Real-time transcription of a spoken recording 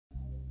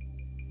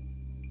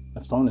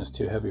My phone is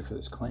too heavy for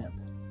this clamp.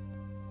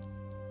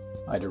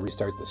 I had to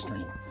restart the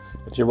stream.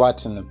 If you're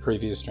watching the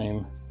previous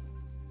stream,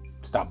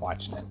 stop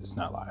watching it. It's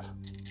not live.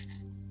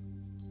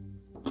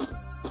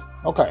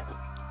 Okay.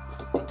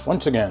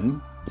 Once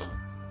again,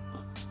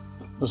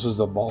 this is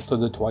the Vault of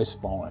the Twice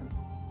Fallen.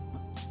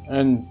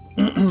 And,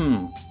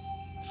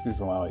 excuse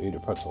me while I eat a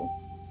pretzel.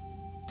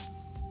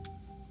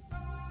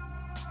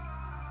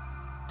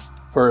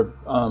 For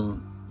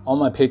all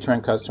my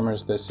Patreon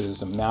customers, this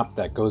is a map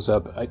that goes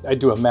up. I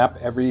do a map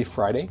every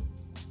Friday.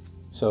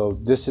 So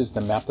this is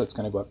the map that's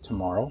going to go up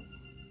tomorrow.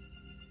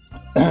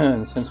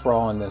 And since we're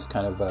all in this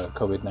kind of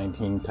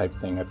COVID-19 type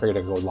thing, I figured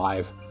I'd go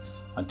live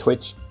on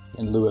Twitch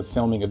in lieu of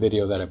filming a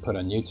video that I put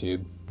on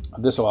YouTube.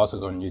 This will also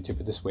go on YouTube,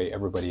 but this way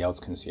everybody else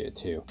can see it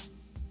too.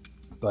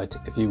 But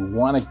if you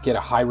want to get a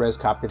high-res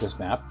copy of this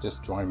map,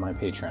 just join my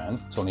Patreon.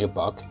 It's only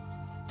 $1,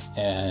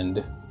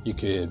 and you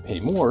could pay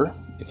more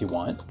if you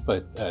want,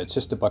 but it's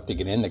just $1 to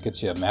get in. That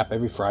gets you a map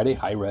every Friday,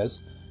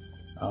 high-res.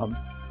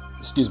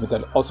 Excuse me,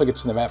 that also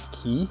gets you the map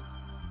key.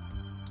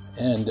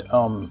 And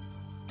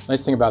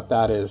nice thing about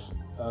that is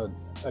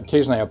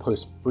occasionally I'll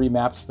post free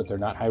maps, but they're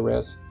not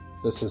high-res.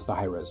 This is the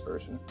high-res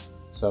version.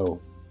 So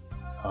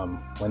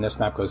when this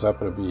map goes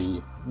up, it'll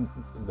be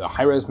the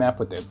high-res map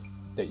with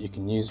that you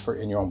can use for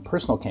in your own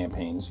personal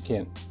campaigns. You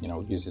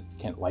can't, use it,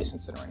 can't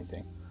license it or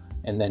anything.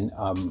 And then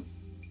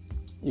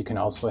you can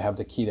also have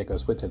the key that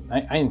goes with it.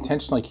 I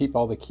intentionally keep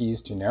all the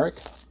keys generic.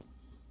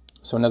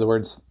 So in other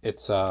words,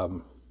 it's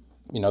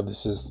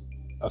this is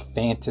a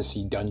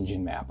fantasy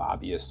dungeon map,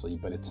 obviously,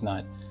 but it's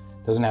not.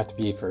 Doesn't have to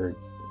be for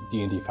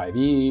D&D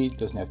 5e.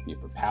 Doesn't have to be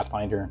for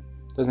Pathfinder.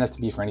 Doesn't have to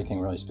be for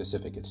anything really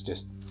specific. It's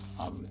just,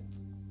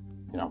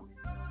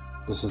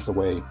 this is the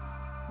way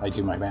I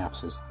do my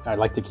maps. Is I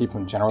like to keep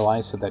them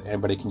generalized so that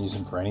anybody can use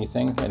them for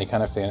anything, any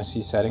kind of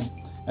fantasy setting.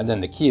 And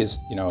then the key is,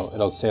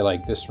 it'll say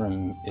like this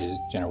room is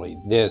generally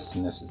this,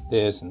 and this is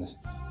this, and this,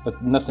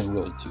 but nothing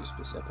really too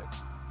specific.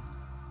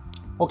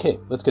 Okay,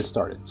 let's get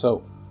started.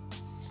 So,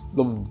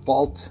 the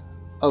Vault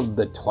of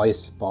the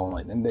Twice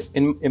Fallen. And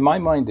in my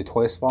mind, the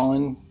Twice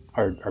Fallen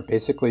are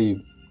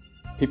basically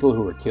people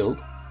who were killed.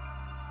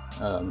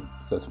 So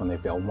that's when they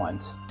fell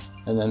once.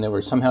 And then they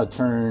were somehow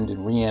turned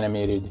and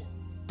reanimated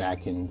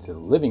back into the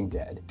living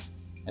dead,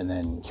 and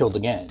then killed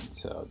again.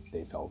 So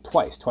they fell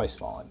twice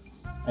fallen.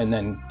 And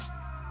then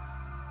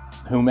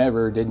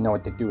whomever didn't know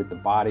what to do with the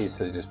bodies,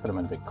 so they just put them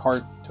in a big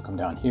cart, took them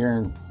down here,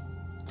 and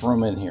threw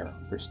them in here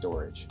for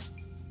storage.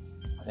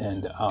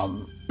 And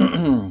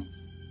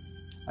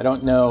I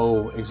don't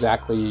know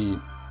exactly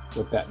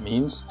what that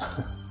means,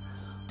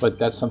 but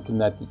that's something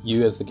that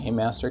you as the game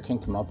master can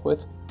come up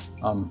with.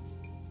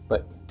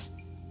 But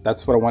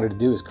that's what I wanted to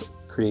do, is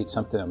create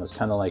something that was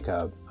kind of like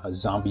a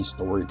zombie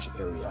storage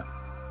area,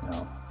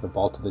 the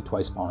Vault of the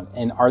Twice Fallen.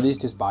 And are these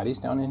just bodies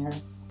down in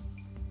here,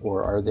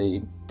 or are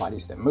they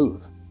bodies that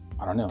move?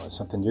 I don't know. It's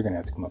something you're going to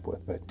have to come up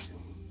with. But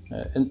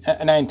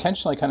and I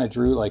intentionally kind of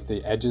drew like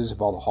the edges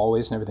of all the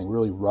hallways and everything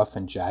really rough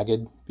and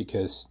jagged,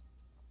 because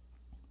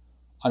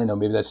I don't know,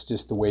 maybe that's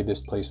just the way this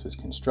place was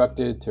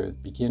constructed to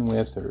begin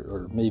with,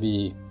 or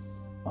maybe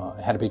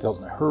it had to be built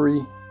in a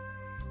hurry,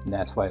 and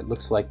that's why it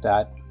looks like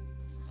that.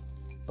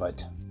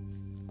 But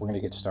we're going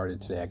to get started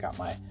today. I got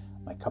my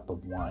cup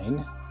of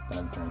wine that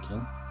I'm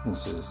drinking.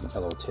 This is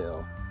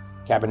Yellowtail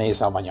Cabernet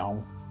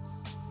Sauvignon.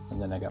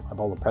 And then I got my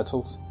bowl of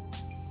pretzels.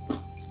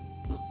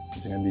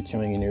 You're going to be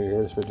chewing in your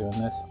ears for doing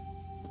this.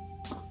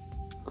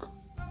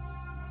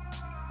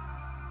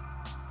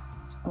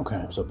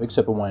 Okay, so big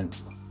sip of wine.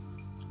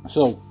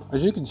 So,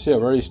 as you can see,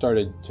 I've already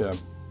started to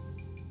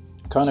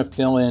kind of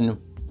fill in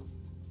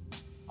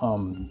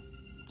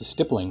the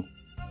stippling.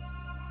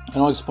 And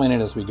I'll explain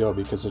it as we go,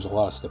 because there's a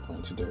lot of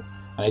stippling to do.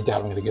 And I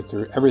doubt I'm going to get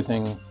through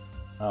everything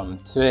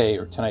today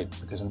or tonight,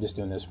 because I'm just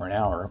doing this for an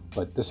hour.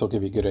 But this will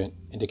give you a good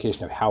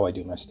indication of how I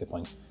do my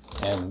stippling.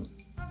 And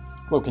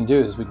what we can do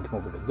is we can come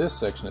over to this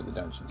section of the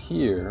dungeon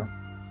here.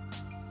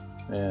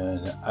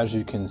 And as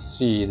you can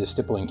see, the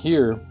stippling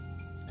here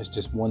is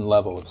just one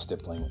level of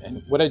stippling.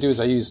 And what I do is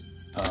I use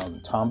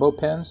Tombow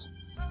pens.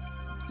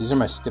 These are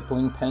my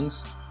stippling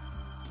pens.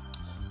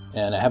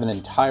 And I have an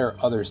entire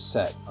other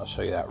set. I'll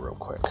show you that real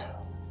quick.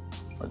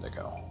 Where'd they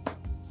go?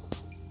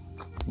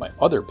 My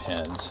other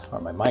pens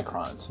are my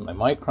microns. And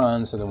my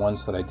microns are the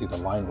ones that I do the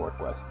line work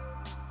with.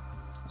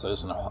 So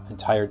there's an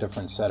entire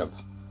different set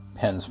of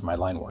pens for my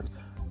line work.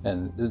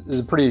 And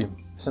there's a pretty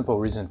simple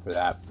reason for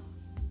that.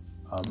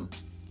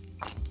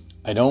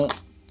 I don't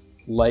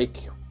like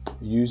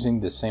using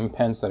the same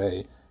pens that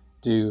I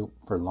do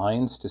for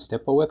lines to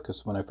stipple with,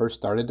 because when I first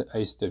started, I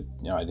used to,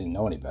 I didn't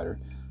know any better.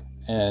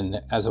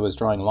 And as I was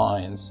drawing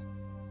lines,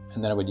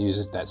 and then I would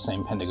use that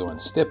same pen to go and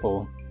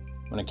stipple,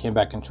 when I came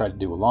back and tried to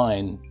do a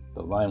line,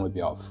 the line would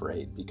be all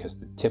frayed because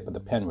the tip of the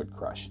pen would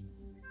crush.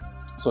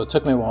 So it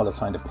took me a while to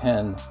find a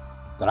pen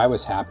that I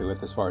was happy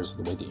with as far as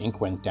the way the ink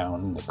went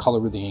down, the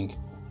color of the ink,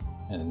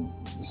 and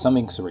some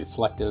inks are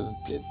reflective.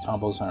 The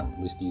Tombows aren't,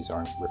 at least these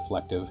aren't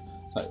reflective.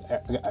 So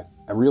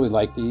I really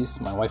like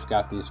these. My wife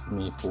got these for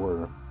me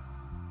for,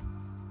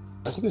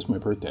 I think it was my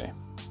birthday.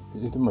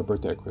 Either my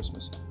birthday or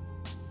Christmas.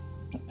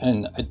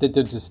 And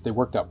they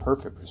worked out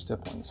perfect for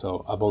stippling,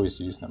 so I've always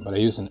used them. But I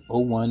use an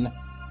 01,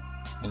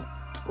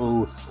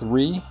 an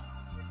 03,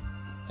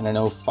 and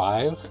an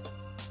 05,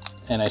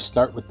 and I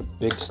start with the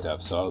big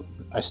stuff. So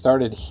I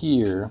started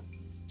here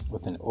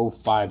with an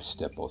 05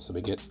 stipple, so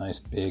we get a nice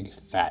big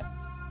fat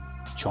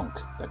chunk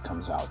that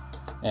comes out.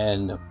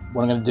 And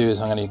what I'm going to do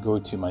is I'm going to go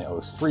to my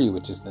 03,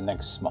 which is the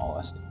next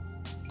smallest.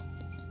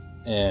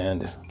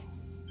 And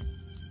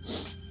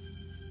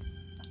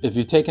if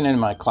you've taken any of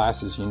my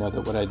classes, you know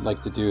that what I'd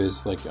like to do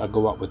is, like, I'll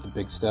go out with the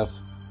big stuff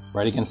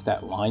right against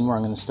that line where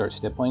I'm going to start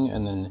stippling,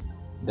 and then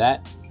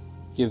that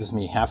gives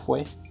me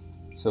halfway.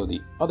 So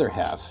the other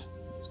half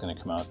is going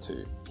to come out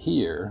to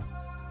here,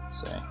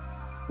 say,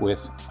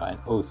 with an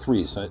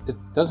 03. So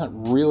it doesn't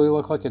really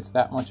look like it's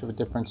that much of a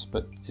difference,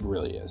 but it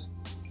really is.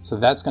 So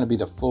that's going to be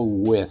the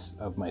full width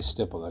of my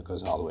stipple that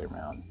goes all the way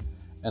around.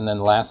 And then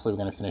lastly, we're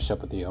going to finish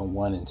up with the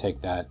 01 and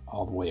take that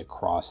all the way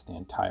across the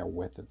entire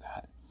width of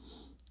that.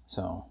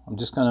 So I'm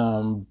just going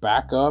to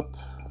back up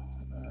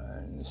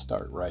and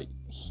start right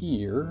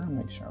here.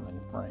 Make sure I'm in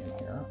frame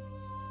here.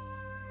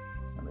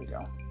 There we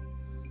go.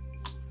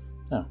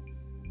 Yeah.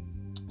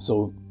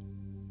 So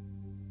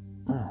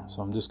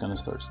I'm just going to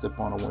start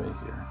stippling away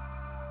here.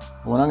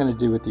 What I'm going to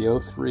do with the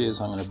 03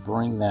 is I'm going to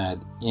bring that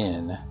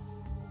in.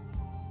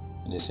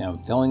 And you see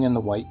I'm filling in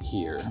the white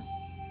here.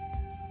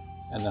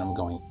 And then I'm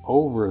going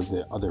over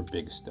the other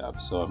big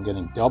stuff. So I'm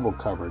getting double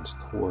coverage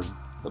toward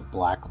the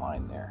black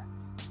line there.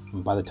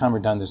 And by the time we're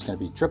done, there's going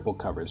to be triple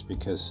coverage,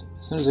 because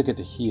as soon as I get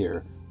to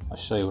here, I'll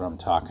show you what I'm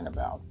talking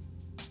about.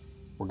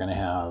 We're going to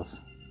have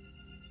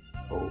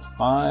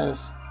 05,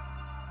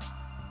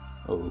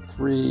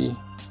 03,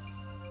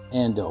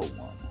 and 01.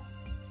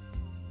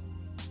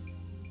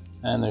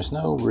 And there's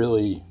no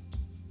really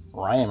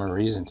rhyme or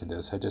reason to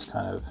this. I just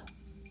kind of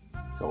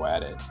go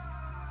at it.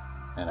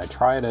 And I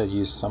try to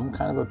use some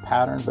kind of a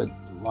pattern, but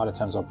a lot of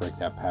times I'll break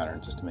that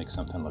pattern just to make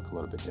something look a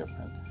little bit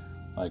different.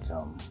 Like, I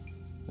don't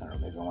know,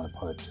 maybe I want to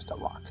put just a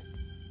rock,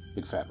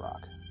 big fat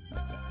rock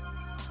right there.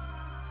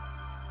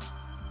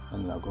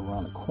 And then I'll go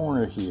around the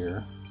corner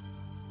here,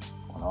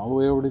 going all the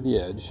way over to the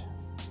edge.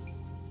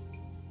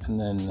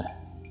 And then,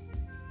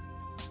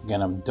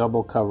 again, I'm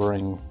double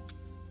covering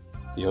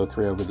the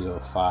 03 over the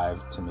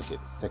 05 to make it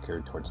thicker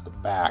towards the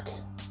back.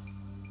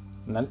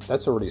 And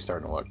that's already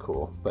starting to look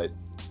cool. But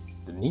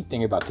the neat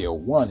thing about the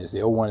 01 is the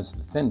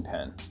thin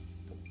pen.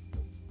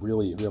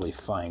 Really, really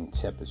fine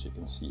tip, as you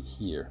can see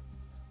here.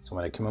 So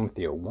when I come in with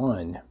the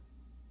 01,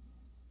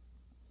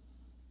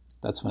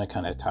 that's when it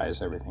kind of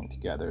ties everything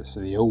together. So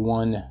the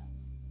 01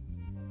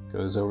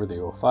 goes over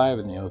the 05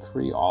 and the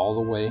 03 all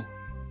the way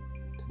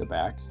to the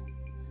back.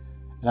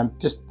 And I'm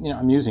just,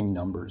 I'm using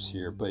numbers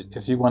here, but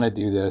if you want to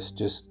do this,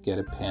 just get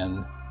a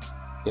pen,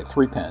 get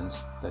 3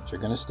 pens that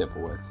you're going to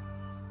stipple with.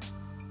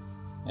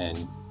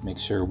 And make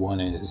sure one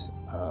is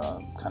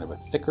kind of a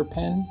thicker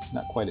pen,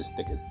 not quite as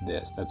thick as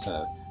this. That's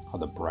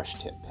called a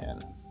brush tip pen.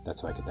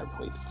 That's why I get that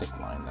really thick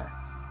line there.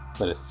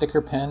 But a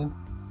thicker pen,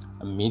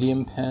 a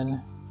medium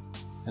pen,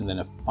 and then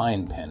a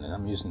fine pen. And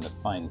I'm using the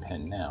fine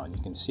pen now, and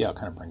you can see I'll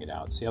kind of bring it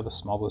out. See how the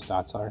small those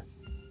dots are?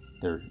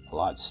 They're a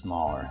lot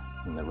smaller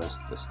than the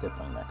rest of the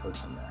stippling that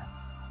goes in there.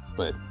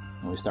 But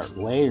when we start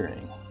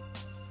layering,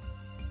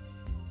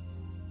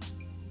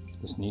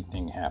 this neat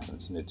thing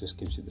happens, and it just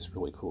gives you this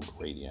really cool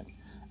gradient.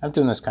 I'm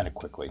doing this kind of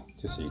quickly,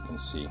 just so you can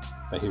see.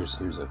 But here's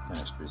a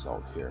finished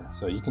result here.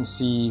 So you can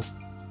see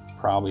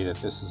probably that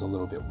this is a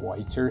little bit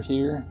whiter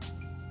here.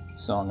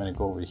 So I'm going to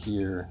go over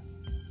here,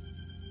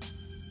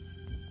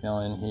 fill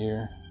in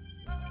here,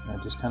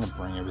 and just kind of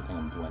bring everything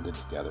and blend it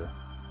together.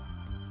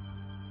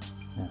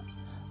 Yeah.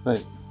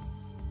 But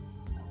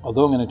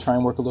although I'm going to try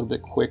and work a little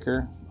bit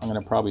quicker, I'm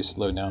going to probably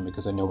slow down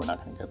because I know we're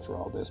not going to get through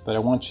all this. But I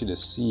want you to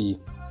see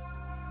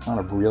kind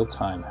of real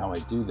time how I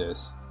do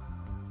this.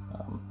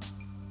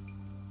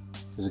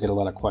 Because I get a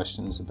lot of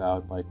questions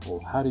about, like,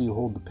 well, how do you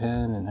hold the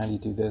pen and how do you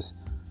do this?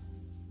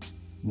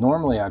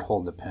 Normally I'd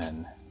hold the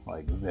pen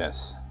like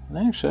this. And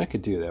actually I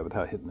could do that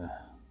without hitting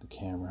the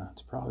camera.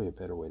 It's probably a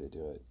better way to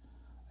do it.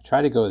 I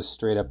try to go as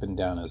straight up and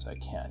down as I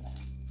can.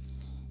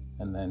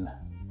 And then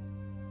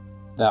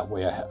that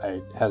way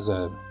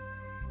it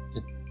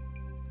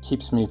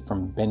keeps me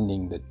from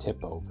bending the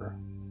tip over.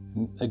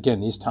 And again,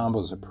 these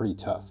Tombos are pretty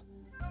tough.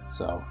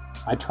 So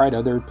I tried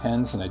other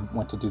pens and I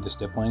went to do the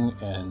stippling,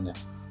 and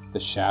the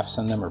shafts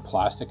in them are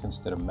plastic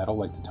instead of metal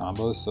like the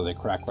Tombos, so they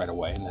crack right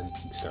away and then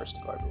ink starts to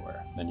go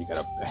everywhere. Then you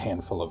got a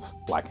handful of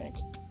black ink.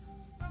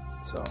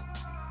 So,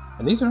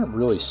 and these aren't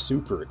really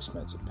super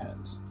expensive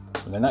pens.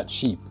 And they're not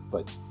cheap,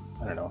 but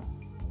I don't know,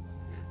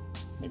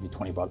 maybe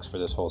 20 bucks for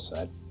this whole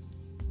set.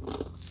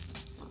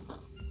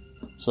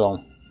 So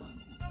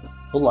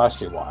it'll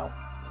last you a while.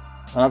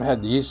 And I've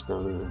had these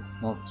for,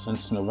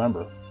 since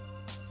November.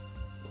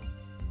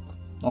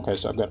 Okay,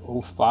 so I've got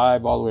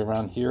 05 all the way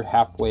around here,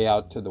 halfway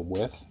out to the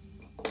width.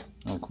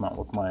 I'm gonna come out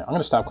with I'm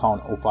gonna stop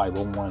calling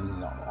 05, 01,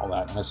 and all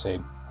that. I'm gonna say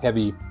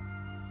heavy,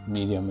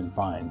 medium, and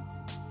fine.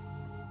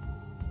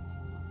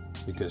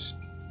 Because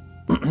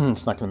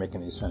it's not gonna make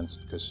any sense,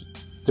 because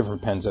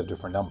different pens have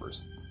different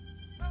numbers.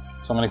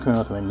 So I'm going to come in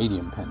with my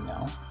medium pen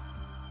now.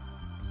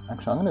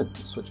 Actually, I'm going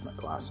to switch my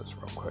glasses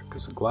real quick,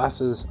 because the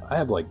glasses, I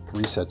have like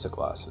 3 sets of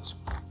glasses.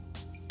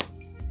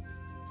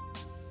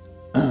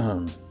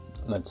 And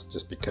that's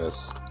just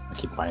because I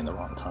keep buying the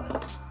wrong kind.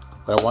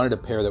 But I wanted a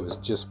pair that was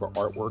just for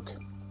artwork,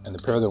 and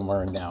the pair that I'm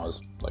wearing now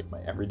is like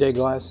my everyday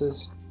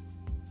glasses.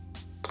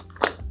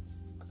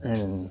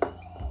 And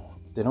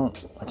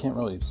I can't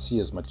really see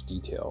as much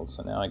detail,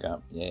 so now I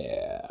got,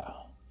 yeah,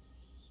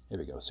 here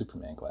we go,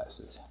 Superman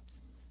glasses.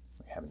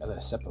 We have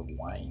another sip of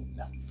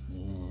wine.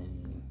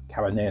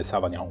 Cabernet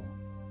Sauvignon.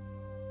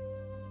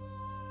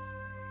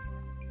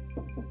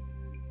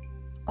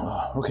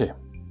 Okay,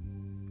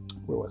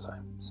 where was I?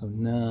 So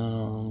now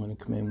I'm going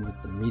to come in with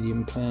the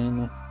medium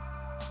pen,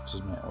 which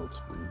is my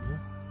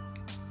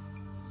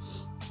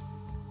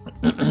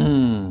 03.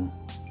 And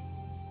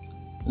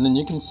then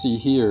you can see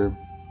here,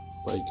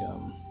 like,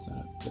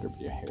 that better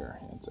be a hair.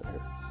 Yeah, it's a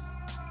hair.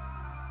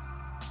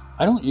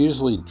 I don't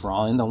usually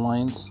draw in the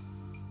lines,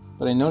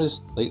 but I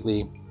noticed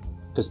lately,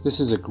 because this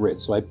is a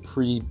grid, so I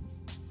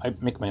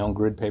make my own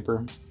grid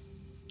paper,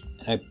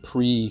 and I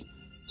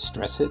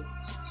pre-stress it,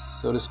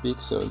 so to speak,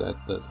 so that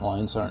the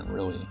lines aren't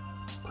really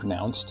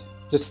pronounced.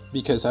 Just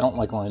because I don't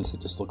like lines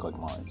that just look like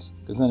lines,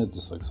 because then it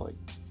just looks like,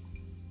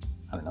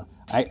 I don't know.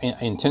 I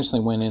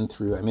intentionally went in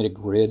through, I made a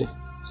grid,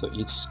 so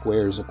each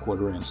square is a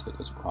 1/4 inch that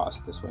goes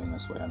across this way and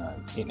this way on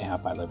an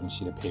 8.5 by 11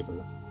 sheet of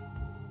paper.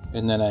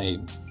 And then I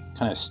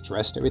kind of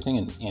stressed everything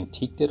and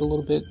antiqued it a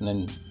little bit, and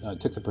then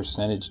took the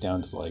percentage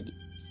down to like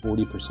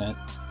 40%,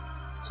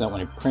 so that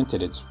when I print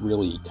it, it's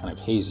really kind of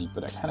hazy,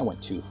 but I kind of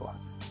went too far.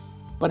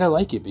 But I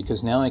like it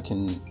because now I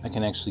can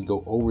actually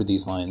go over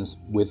these lines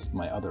with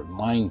my other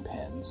line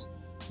pens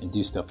and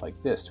do stuff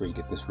like this, where you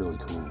get this really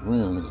cool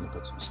room, and you can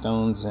put some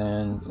stones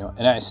in, you know,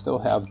 and I still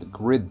have the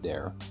grid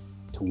there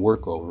to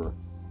work over,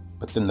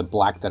 but then the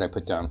black that I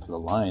put down for the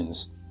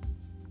lines,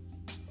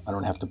 I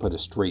don't have to put a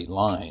straight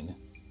line,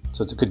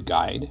 so it's a good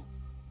guide.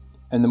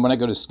 And then when I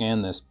go to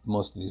scan this,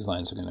 most of these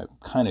lines are going to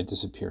kind of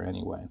disappear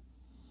anyway.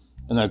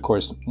 And then of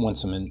course,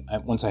 once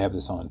I have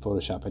this on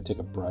Photoshop, I take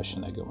a brush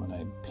and I go and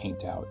I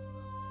paint out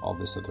all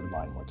this other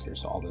line work here,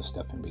 so all this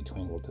stuff in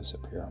between will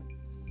disappear.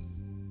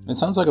 And it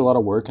sounds like a lot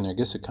of work, and I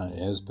guess it kind of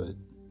is, but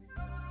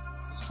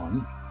it's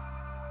fun.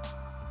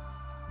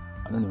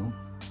 I don't know.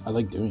 I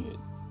like doing it.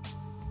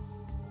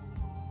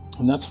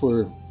 And that's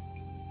where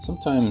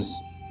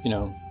sometimes, you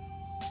know,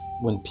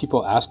 when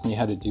people ask me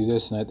how to do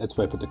this, and that's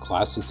why I put the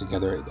classes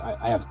together.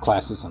 I have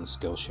classes on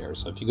Skillshare.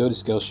 So if you go to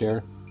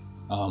Skillshare,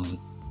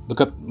 look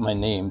up my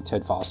name,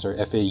 Ted Foster,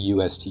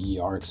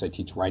 F-A-U-S-T-E-R, because I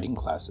teach writing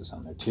classes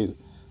on there too.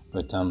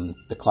 But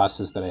the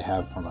classes that I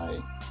have for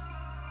my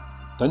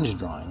dungeon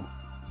drawing,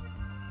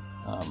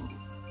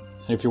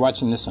 and if you're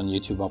watching this on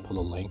YouTube, I'll put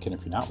a link. And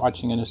if you're not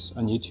watching this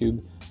on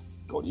YouTube,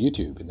 go to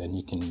YouTube, and then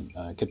you can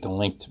get the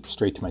link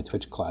straight to my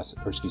Twitch class,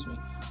 or excuse me,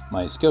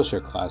 my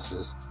Skillshare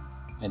classes,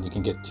 and you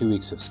can get 2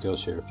 weeks of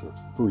Skillshare for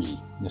free.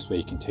 And this way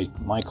you can take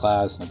my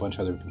class and a bunch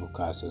of other people's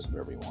classes,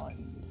 whatever you want,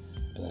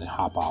 and then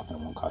hop off, and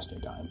it won't cost you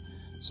a dime.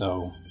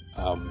 So,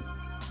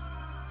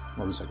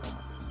 where was I going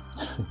with this?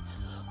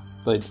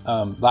 But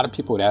a lot of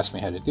people would ask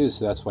me how to do this,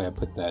 so that's why I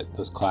put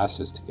those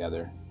classes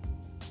together.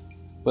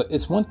 But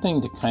it's one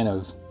thing to kind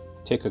of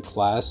take a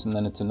class, and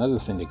then it's another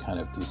thing to kind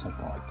of do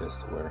something like this,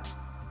 to where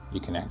you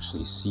can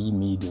actually see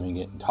me doing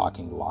it and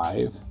talking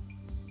live.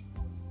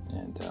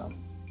 And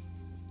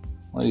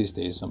one of these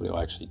days, somebody will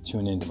actually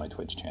tune into my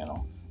Twitch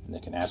channel, and they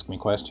can ask me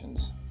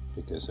questions,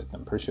 because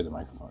I'm pretty sure the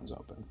microphone's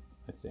open,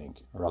 I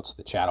think, or else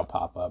the chat will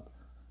pop up.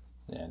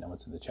 Yeah, no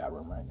one's in the chat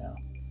room right now.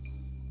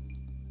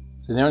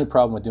 So the only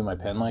problem with doing my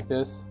pen like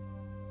this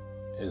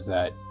is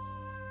that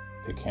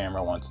the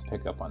camera wants to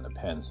pick up on the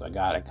pen, so I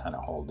gotta kind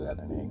of hold it at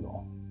an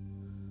angle.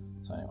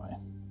 So anyway,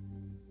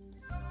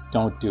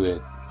 don't do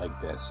it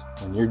like this.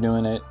 When you're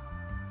doing it,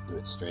 do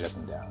it straight up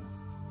and down.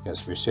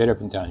 Because if you're straight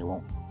up and down, you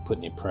won't put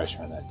any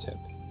pressure on that tip.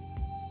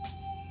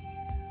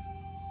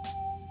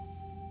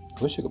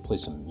 I wish I could play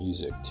some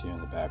music too in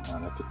the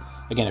background.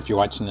 If you're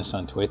watching this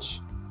on Twitch,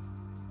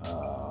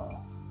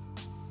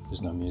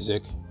 there's no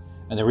music.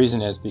 And the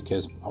reason is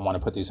because I want to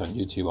put these on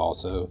YouTube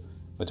also.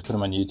 But to put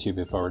them on YouTube,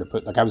 if I were to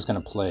put, like I was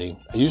going to play,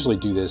 I usually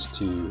do this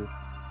to,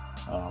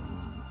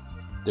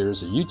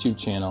 there's a YouTube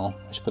channel,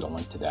 I should put a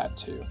link to that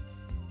too.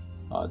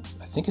 I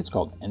think it's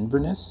called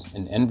Inverness,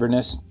 and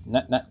Inverness,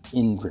 not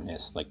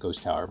Inverness, like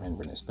Ghost Tower of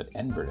Inverness, but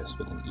Inverness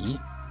with an E.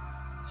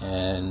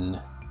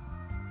 And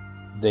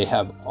they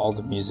have all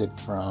the music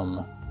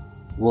from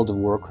World of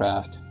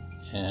Warcraft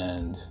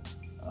and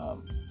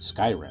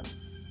Skyrim,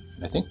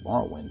 and I think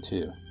Morrowind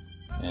too.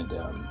 And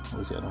what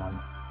was the other one?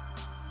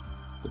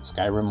 But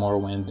Skyrim,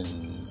 Morrowind,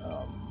 and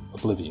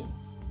Oblivion.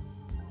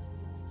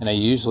 And I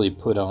usually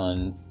put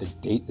on the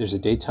date. There's a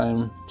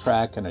daytime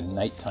track and a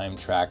nighttime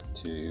track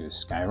to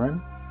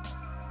Skyrim,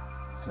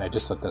 and I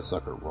just let that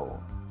sucker roll.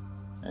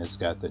 And it's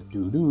got the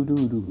do do do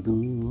do do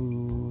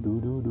do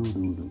do do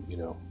do do, you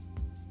know,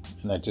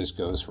 and that just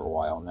goes for a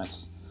while, and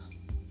that's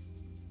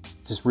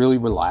just really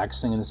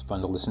relaxing and it's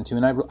fun to listen to.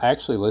 And I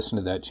actually listen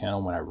to that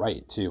channel when I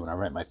write too, when I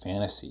write my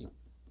fantasy.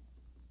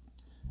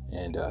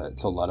 and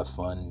it's a lot of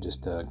fun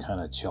just to kind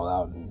of chill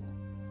out and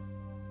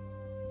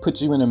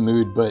put you in a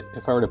mood. But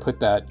if I were to put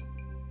that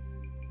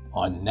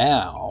on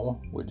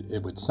now,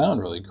 it would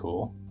sound really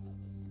cool.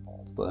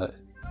 But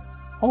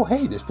oh,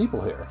 hey, there's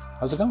people here.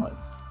 How's it going?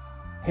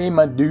 Hey,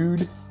 my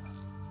dude.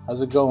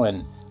 How's it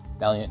going,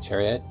 Valiant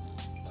Chariot?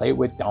 Play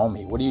with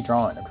Domi. What are you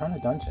drawing? I'm drawing a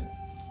dungeon.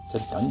 It's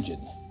a dungeon.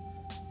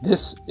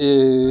 This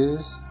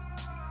is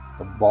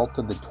the Vault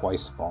of the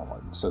Twice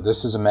Fallen. So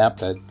this is a map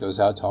that goes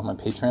out to all my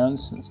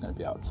Patreons, and it's going to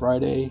be out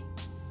Friday,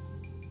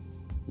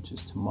 which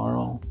is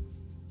tomorrow.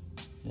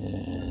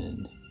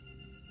 And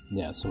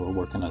yeah, so we're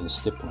working on the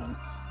stippling.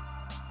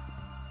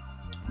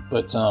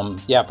 But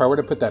yeah, if I were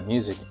to put that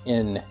music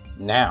in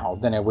now,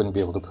 then I wouldn't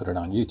be able to put it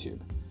on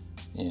YouTube.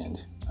 And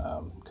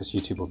because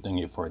YouTube will ding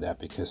you for that,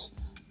 because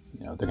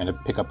you know they're going to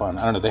pick up on,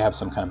 I don't know, they have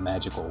some kind of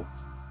magical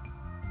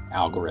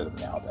algorithm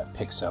now that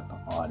picks up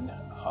on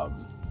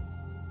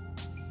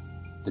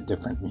the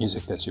different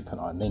music that you put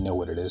on. They know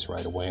what it is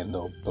right away, and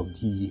they'll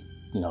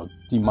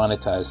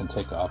demonetize and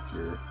take off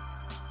your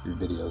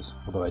videos.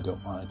 Although I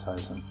don't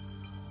monetize them.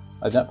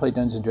 I've not played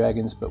Dungeons &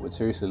 Dragons, but would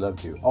seriously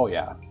love to. Oh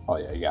yeah,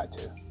 you got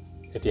to.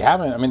 If you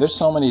haven't, I mean, there's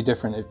so many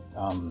different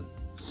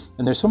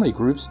and there's so many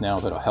groups now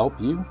that'll help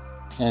you.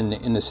 And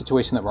in the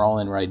situation that we're all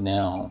in right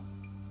now,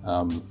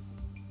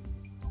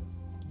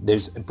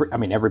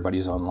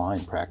 everybody's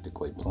online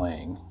practically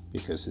playing,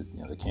 because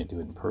they can't do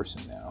it in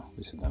person now. At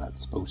least they're not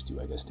supposed to,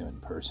 I guess, do it in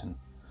person.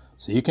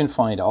 So you can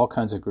find all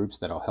kinds of groups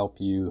that'll help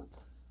you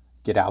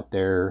get out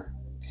there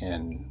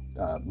and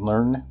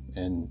learn.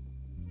 And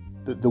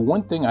the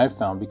one thing I've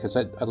found, because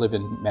I live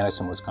in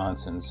Madison,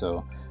 Wisconsin,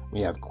 so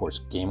we have, of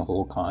course,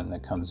 Gamehole Con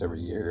that comes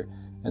every year.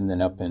 And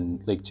then up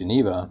in Lake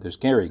Geneva, there's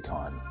Gary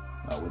Con,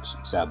 which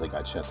sadly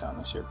got shut down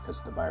this year because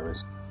of the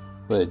virus.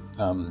 But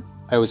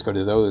I always go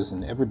to those,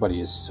 and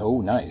everybody is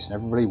so nice, and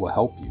everybody will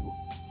help you,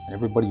 and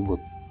everybody will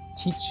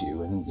teach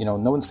you, and no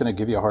one's going to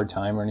give you a hard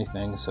time or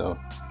anything. So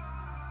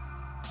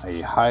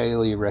I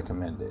highly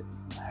recommend it.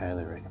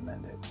 Highly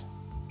recommend it.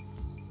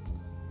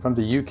 From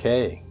the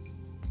UK,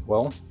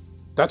 well,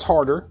 that's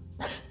harder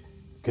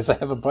because I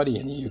have a buddy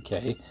in the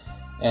UK,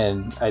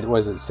 and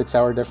was it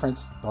 6-hour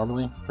difference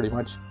normally, pretty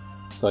much.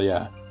 So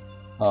yeah,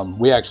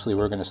 we actually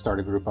were going to start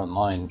a group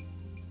online,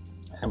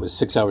 and it was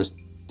 6 hours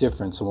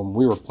different. So when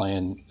we were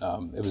playing,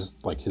 it was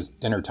like his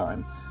dinner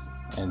time,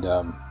 and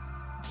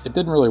it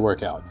didn't really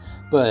work out.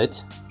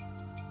 But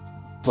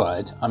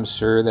I'm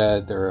sure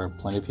that there are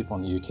plenty of people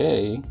in the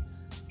UK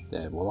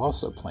that will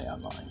also play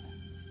online.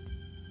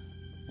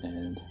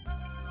 And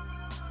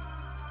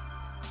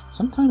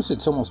sometimes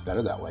it's almost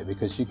better that way,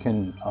 because you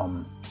can,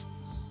 am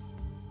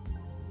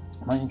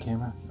I in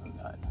camera? No, I'm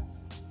not.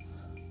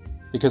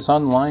 Because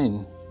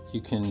online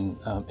you can,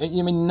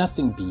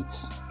 nothing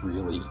beats,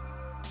 really,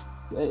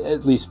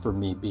 at least for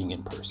me, being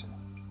in person.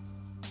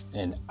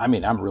 And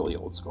I'm really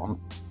old school. I'm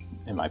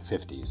in my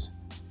 50s.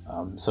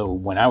 So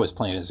when I was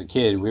playing as a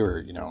kid, we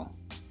were,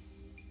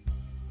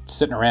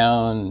 sitting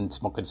around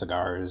smoking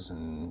cigars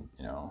and,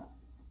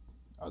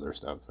 other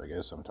stuff, I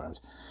guess, sometimes.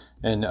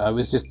 And it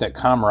was just that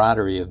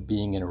camaraderie of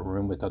being in a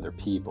room with other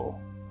people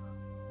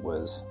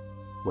was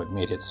what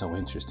made it so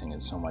interesting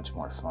and so much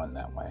more fun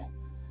that way.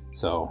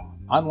 So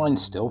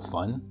online's still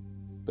fun,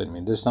 but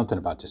there's something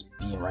about just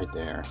being right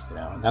there,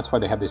 and that's why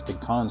they have these big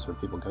cons where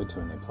people go to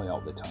and they play all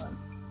the time.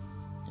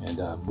 And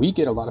we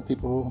get a lot of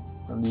people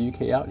from the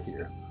UK out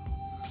here.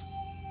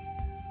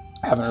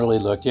 I haven't really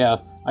looked. Yeah,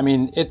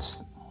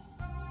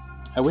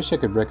 I wish I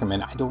could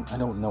recommend. I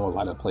don't know a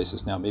lot of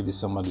places now. Maybe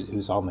somebody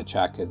who's on the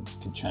chat could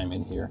chime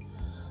in here.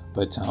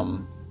 But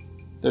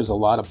there's a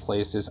lot of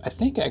places. I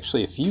think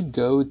actually, if you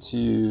go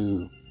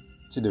to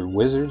the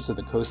Wizards of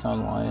the Coast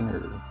online,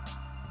 or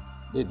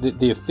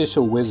the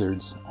official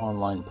Wizards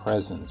online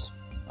presence,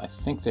 I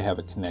think they have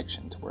a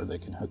connection to where they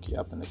can hook you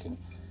up, and they can,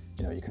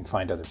 you can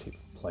find other people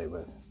to play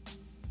with.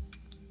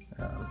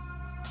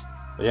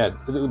 But yeah,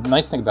 the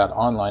nice thing about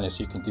online is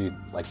you can do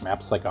like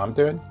maps like I'm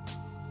doing.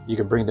 You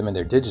can bring them in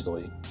there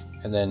digitally,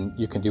 and then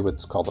you can do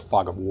what's called the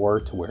fog of war,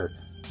 to where,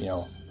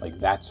 like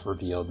that's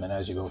revealed, and then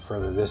as you go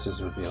further, this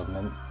is revealed,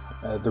 and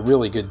then the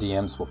really good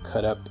DMs will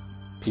cut up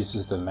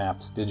pieces of the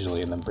maps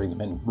digitally and then bring them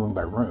in room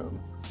by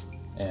room,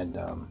 and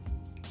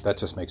that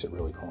just makes it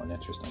really cool and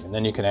interesting. And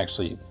then you can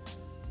actually,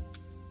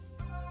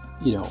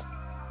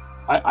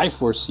 I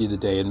foresee the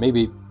day, and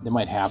maybe they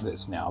might have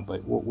this now,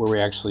 but where we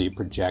actually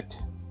project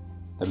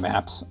the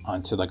maps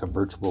onto like a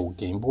virtual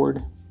game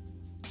board,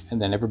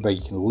 and then everybody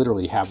can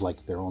literally have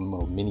like their own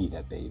little mini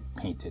that they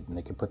painted, and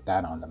they can put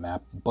that on the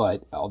map,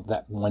 but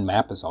that one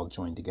map is all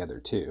joined together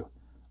too.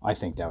 I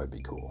think that would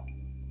be cool,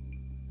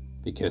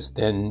 because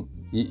then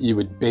you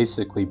would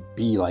basically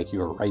be like you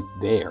were right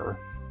there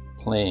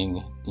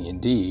playing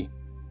D&D,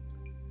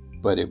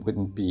 but it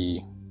wouldn't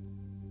be,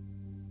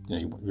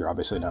 you're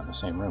obviously not in the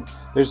same room.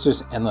 There's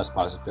just endless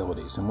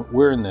possibilities, and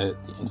we're in the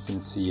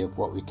infancy of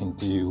what we can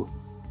do,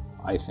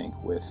 I think,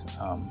 with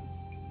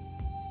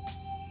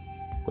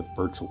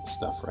virtual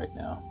stuff right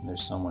now.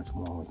 There's so much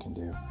more we can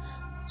do.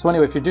 So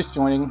anyway, if you're just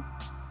joining,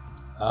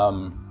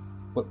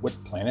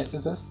 what planet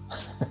is this?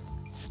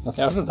 I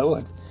don't know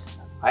what.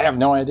 I have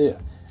no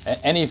idea.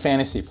 Any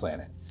fantasy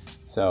planet.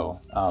 So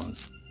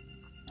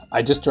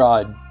I just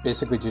draw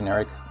basically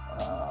generic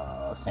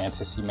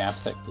fantasy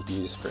maps that could be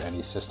used for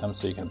any system,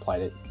 so you can apply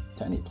it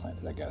to any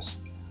planet, I guess.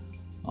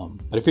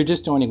 But if you're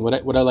just joining,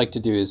 what I like to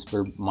do is,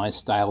 for my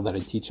style that I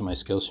teach in my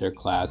Skillshare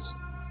class,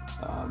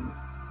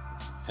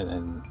 and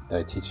then that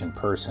I teach in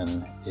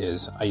person,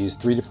 is I use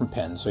 3 different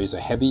pens. So I use a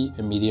heavy,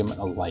 a medium, and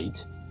a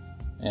light.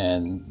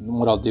 And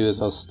what I'll do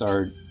is I'll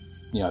start,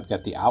 I've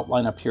got the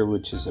outline up here,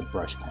 which is a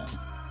brush pen.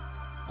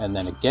 And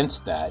then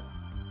against that,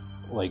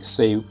 like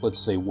let's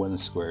say 1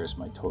 square is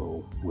my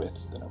total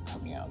width that I'm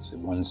coming out. So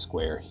 1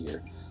 square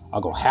here.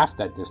 I'll go half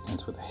that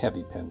distance with a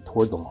heavy pen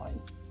toward the line.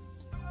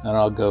 And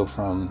I'll go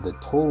from the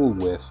total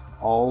width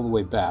all the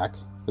way back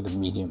with a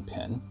medium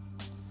pen.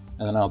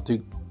 And then I'll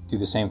do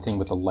the same thing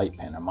with a light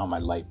pen. I'm on my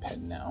light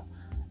pen now.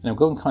 And I'm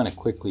going kind of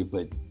quickly,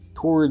 but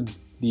toward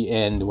the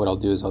end, what I'll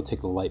do is I'll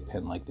take a light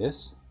pen like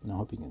this, and I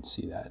hope you can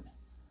see that.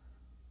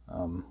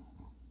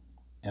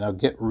 And I'll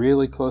get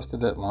really close to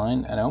that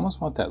line, and I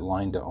almost want that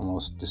line to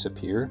almost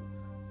disappear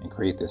and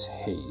create this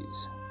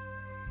haze.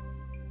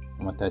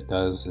 And what that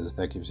does is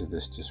that gives you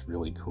this just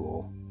really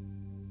cool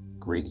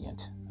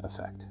gradient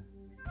effect.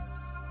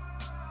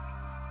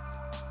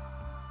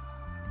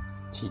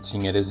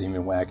 Teaching it is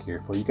even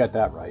wackier. Well, you got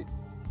that right.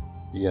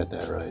 You got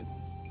that right.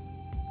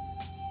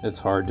 It's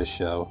hard to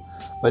show.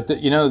 But,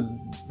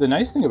 the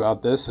nice thing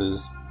about this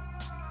is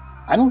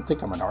I don't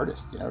think I'm an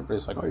artist.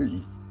 Everybody's like, oh,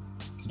 you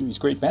do these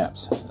great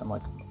maps. And I'm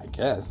like, I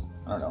guess.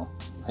 I don't know.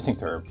 I think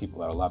there are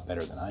people that are a lot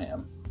better than I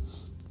am.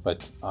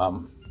 But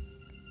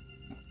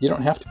you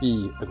don't have to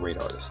be a great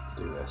artist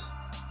to do this.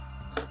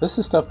 This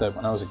is stuff that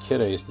when I was a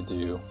kid I used to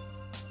do.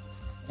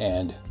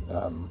 And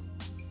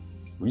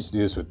we used to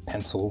do this with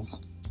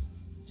pencils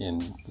in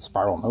the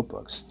spiral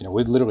notebooks.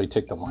 We'd literally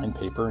take the line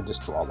paper and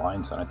just draw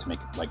lines on it to make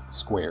it like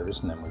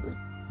squares, and then we would,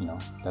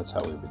 that's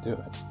how we would do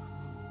it.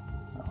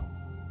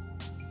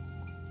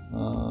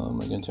 I'm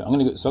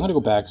gonna go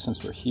back.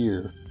 Since we're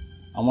here,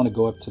 I want to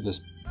go up to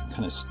this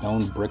kind of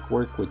stone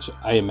brickwork, which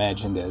I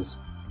imagined as,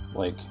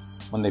 like,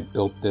 when they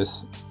built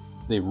this,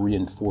 they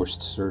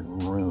reinforced certain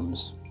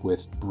rooms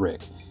with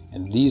brick,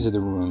 and these are the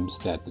rooms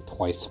that the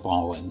Twice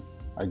Fallen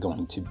are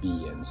going to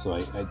be in.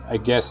 So I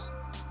guess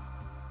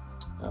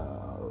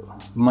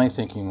my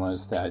thinking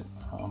was that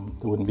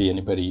there wouldn't be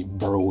anybody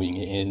burrowing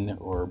in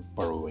or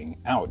burrowing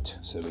out,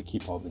 so we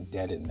keep all the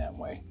dead in that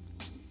way.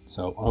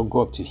 So I'll go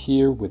up to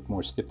here with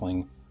more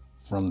stippling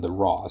from the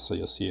raw, so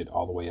you'll see it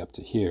all the way up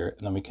to here,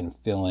 and then we can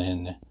fill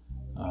in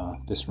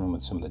this room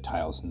with some of the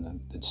tiles and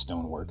the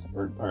stonework,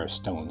 or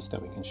stones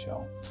that we can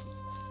show.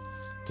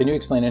 Can you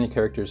explain any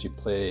characters you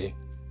play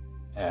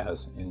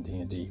as in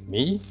D&D?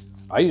 Me?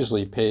 I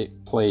usually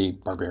play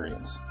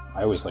barbarians.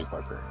 I always like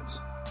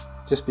barbarians.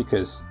 Just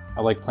because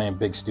I like playing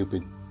big,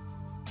 stupid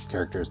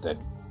characters that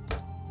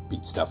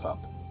beat stuff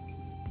up.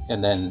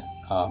 And then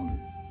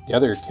the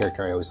other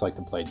character I always like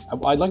to play,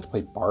 I'd like to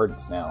play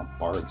bards now.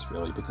 Bards,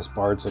 really, because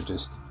bards are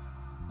just,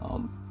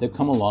 they've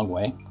come a long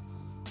way.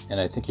 And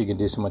I think you can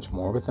do so much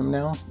more with them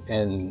now.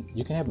 And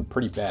you can have a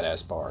pretty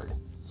badass bard.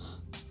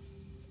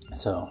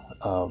 So,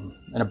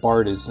 and a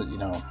bard is,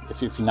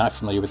 if you're not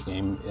familiar with the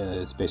game,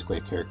 it's basically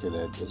a character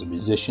that is a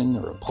musician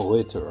or a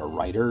poet or a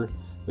writer,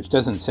 which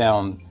doesn't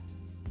sound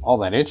all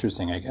that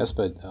interesting, I guess,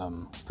 but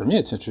for me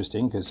it's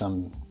interesting because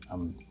I'm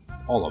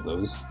all of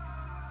those.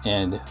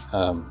 And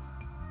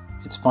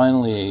it's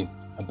finally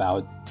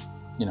about,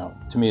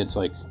 to me it's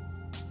like,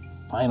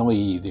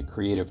 finally the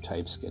creative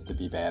types get to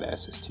be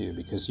badasses too,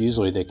 because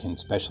usually they can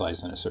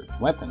specialize in a certain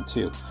weapon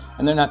too.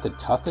 And they're not the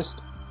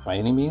toughest by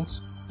any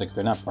means. Like,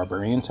 they're not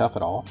barbarian tough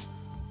at all,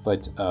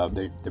 but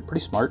they're pretty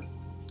smart,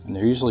 and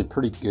they're usually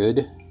pretty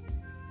good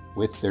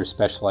with their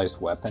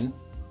specialized weapon.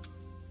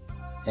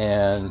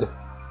 And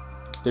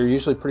they're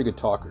usually pretty good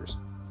talkers.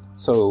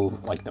 So,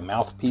 like, the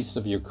mouthpiece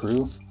of your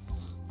crew,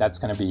 that's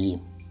going to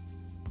be,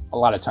 a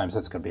lot of times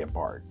that's going to be a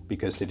bard,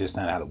 because they just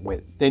know how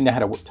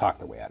to talk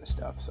their way out of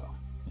stuff. So,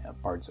 yeah,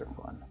 bards are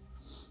fun.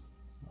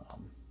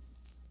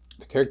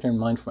 The character in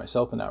mind for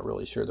myself, I'm not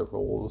really sure the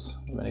roles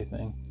of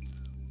anything.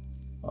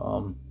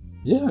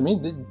 Yeah, I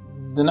mean,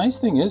 the nice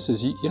thing is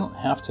you don't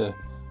have to,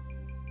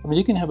 I mean,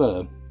 you can have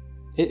and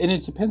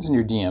it depends on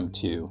your DM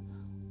too.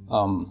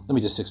 Let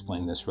me just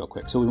explain this real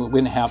quick. So we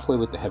went halfway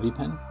with the heavy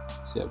pen,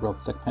 see that real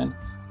thick pen?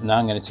 And now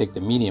I'm going to take the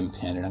medium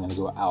pen and I'm going to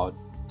go out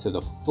to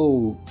the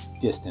full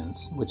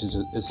distance, which is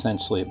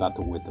essentially about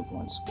the width of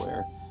 1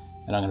 square.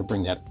 And I'm going to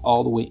bring that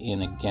all the way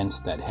in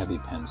against that heavy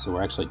pen. So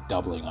we're actually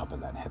doubling up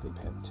on that heavy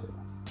pen too,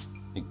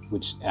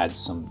 which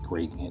adds some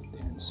gradient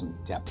there and some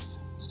depth.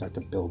 Start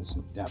to build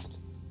some depth.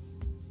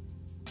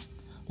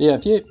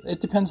 But yeah,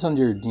 it depends on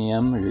your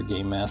DM or your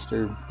game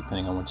master,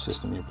 depending on which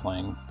system you're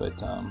playing.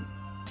 But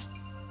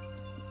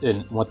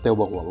and what they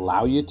will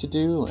allow you to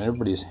do, and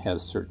everybody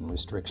has certain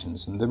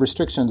restrictions, and the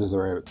restrictions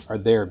are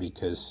there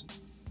because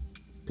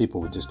people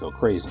would just go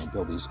crazy and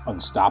build these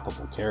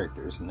unstoppable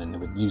characters, and then they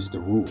would use the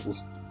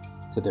rules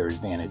to their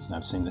advantage. And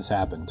I've seen this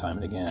happen time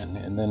and again,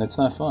 and then it's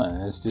not fun.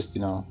 It's just,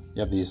 you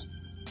have these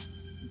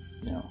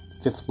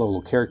fifth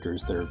level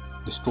characters that are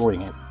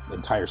destroying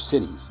entire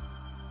cities,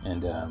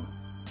 and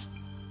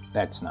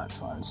that's not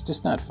fun. It's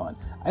just not fun.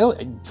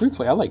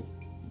 Truthfully, I like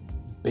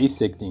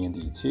basic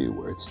D&D too,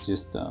 where it's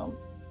just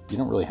you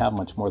don't really have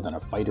much more than a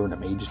fighter and a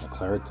mage and a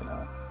cleric and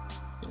a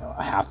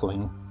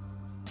halfling,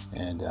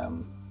 and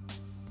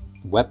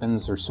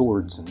weapons are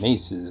swords and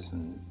maces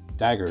and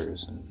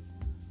daggers, and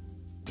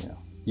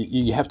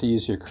you have to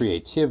use your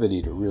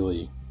creativity to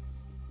really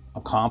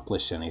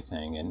accomplish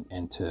anything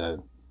and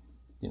to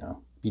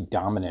be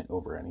dominant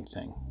over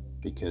anything,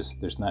 because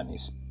there's not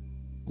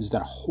a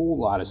whole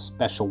lot of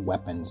special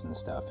weapons and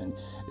stuff,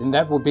 and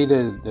that will be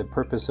the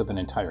purpose of an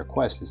entire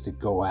quest, is to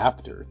go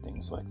after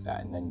things like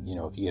that. And then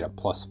if you get a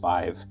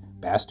 +5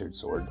 bastard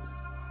sword,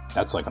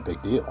 that's like a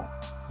big deal,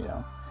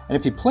 and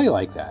if you play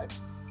like that,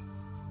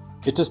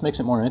 it just makes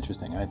it more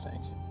interesting, I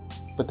think.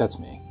 But that's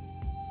me.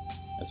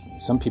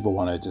 Some people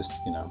want to just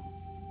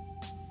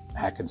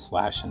hack and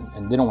slash,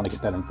 and they don't want to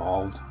get that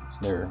involved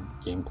in their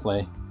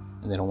gameplay,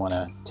 and they don't want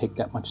to take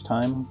that much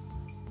time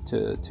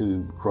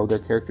to grow their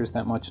characters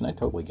that much, and I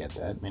totally get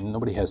that. I mean,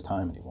 nobody has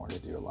time anymore to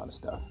do a lot of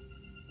stuff.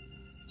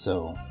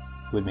 So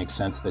it would make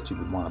sense that you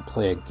would want to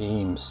play a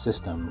game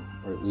system,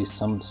 or at least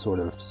some sort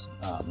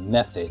of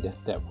method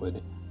that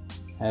would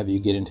have you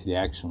get into the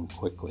action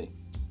quickly.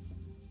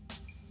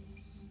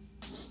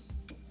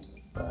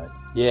 But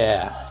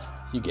yeah,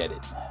 you get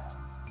it.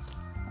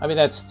 I mean,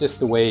 that's just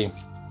the way.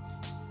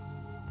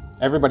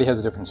 Everybody has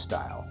a different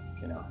style.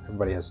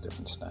 Everybody has a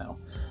different style.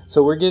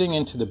 So we're getting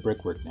into the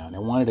brickwork now, and I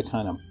wanted to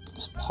kind of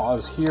just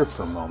pause here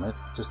for a moment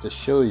just to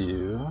show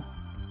you.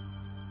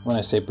 When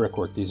I say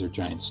brickwork, these are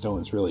giant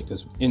stones, really,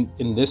 because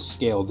in this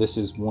scale, this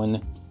is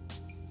one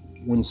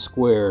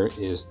square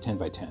is 10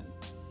 by 10.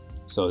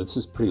 So this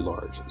is pretty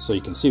large. So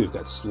you can see we've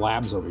got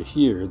slabs over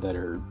here that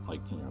are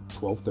like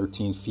 12,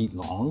 13 feet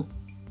long.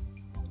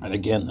 And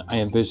again,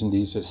 I envision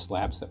these as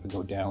slabs that would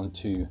go down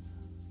to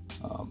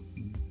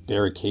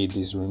barricade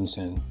these rooms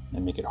in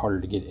and make it harder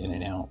to get in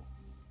and out.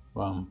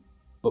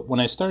 But when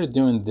I started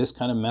doing this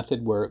kind of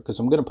method, because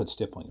I'm going to put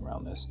stippling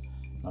around this,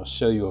 I'll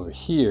show you over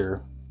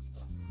here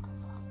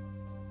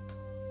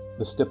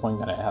the stippling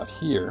that I have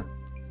here.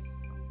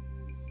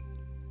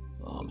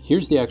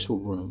 Here's the actual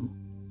room,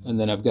 and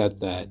then I've got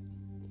that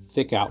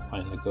thick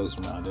outline that goes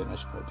around it. I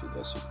should probably do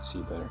this so you can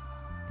see better.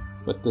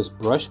 But this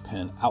brush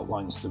pen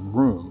outlines the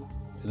room,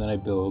 and then I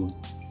build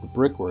the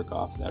brickwork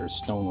off of that, or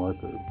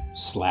stonework, or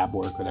slab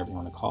work, whatever you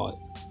want to call it.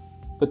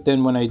 But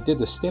then when I did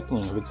the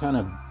stippling, it would kind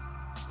of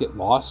get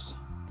lost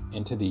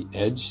into the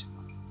edge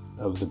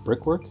of the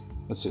brickwork.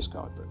 Let's just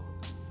call it brickwork.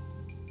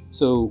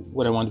 So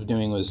what I wanted to be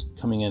doing was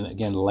coming in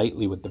again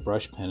lightly with the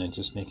brush pen and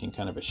just making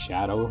kind of a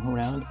shadow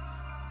around.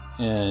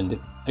 And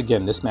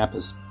again, this map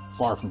is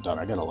far from done.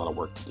 I got a lot of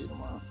work to do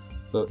tomorrow.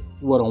 But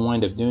what I'll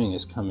wind up doing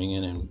is coming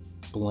in and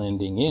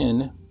blending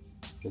in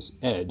this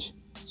edge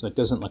so it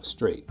doesn't look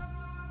straight.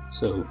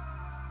 So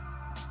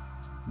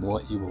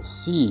what you will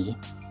see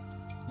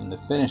in the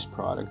finished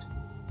product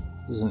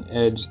is an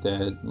edge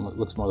that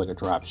looks more like a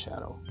drop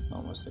shadow,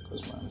 almost, that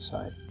goes around the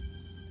side.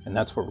 And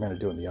that's what we're going to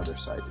do on the other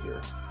side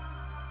here.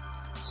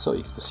 So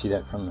you get to see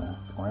that from the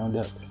ground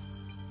up.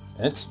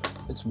 And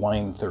it's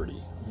wine 30.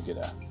 Let me get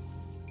a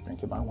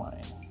drink of my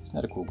wine. Isn't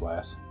that a cool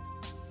glass?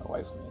 My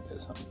wife made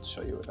this. I'm going to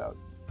show you without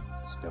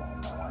spilling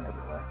my wine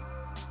everywhere.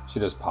 She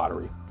does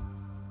pottery.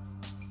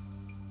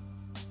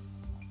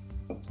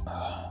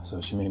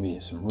 So she made me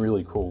some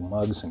really cool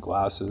mugs and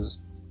glasses.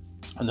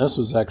 And this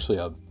was actually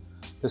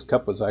this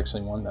cup was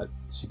actually one that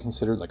she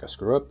considered like a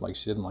screw up. Like,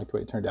 she didn't like the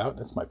way it turned out.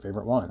 It's my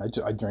favorite one.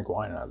 I drink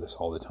wine out of this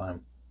all the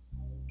time.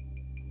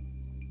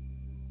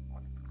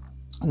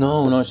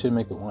 No, she didn't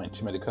make the wine.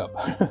 She made the cup.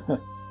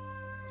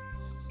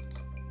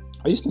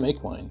 I used to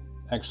make wine,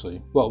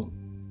 actually. Well,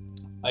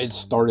 I had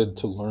started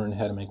to learn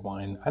how to make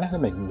wine. I know how to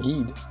make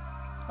mead.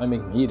 I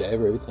make mead. I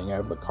have everything. I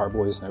have the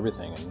carboys and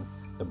everything, and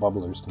the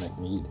bubblers to make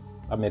mead.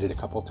 I've made it a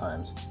couple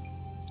times.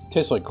 It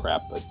tastes like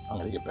crap, but I'm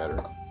going to get better.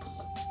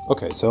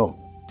 Okay, so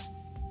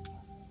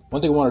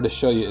one thing I wanted to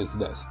show you is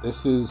this.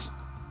 This is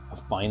a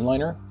fine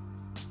liner,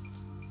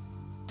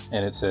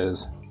 and it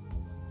says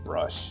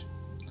brush.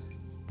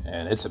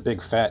 And it's a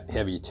big, fat,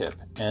 heavy tip.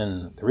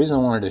 And the reason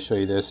I wanted to show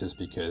you this is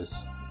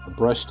because the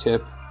brush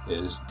tip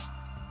is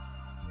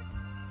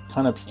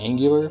kind of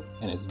angular,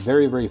 and it's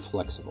very, very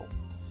flexible.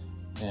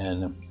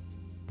 And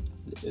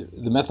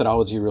the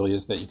methodology really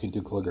is that you can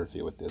do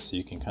calligraphy with this. So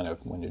you can kind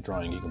of, when you're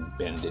drawing, you can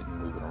bend it and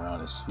move it around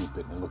and swoop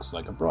it, and it looks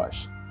like a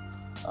brush.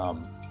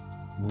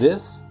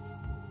 This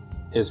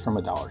is from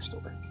a dollar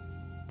store.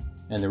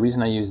 And the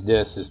reason I use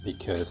this is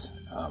because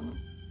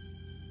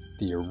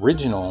the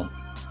original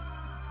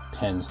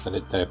pens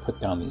that I put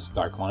down these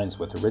dark lines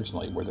with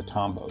originally were the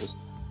Tombos.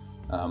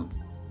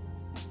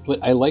 But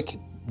I like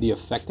the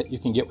effect that you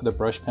can get with a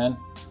brush pen,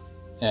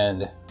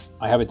 and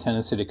I have a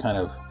tendency to kind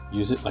of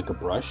use it like a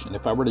brush. And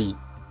if I were to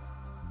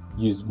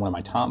use one of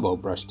my Tombow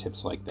brush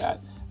tips like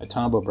that, a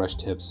Tombow brush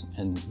tips,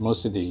 and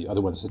most of the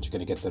other ones that you're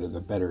going to get that are the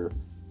better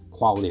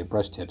quality of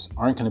brush tips,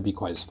 aren't going to be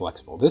quite as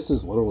flexible. This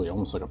is literally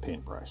almost like a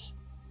paintbrush.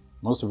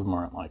 Most of them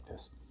aren't like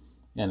this.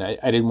 and I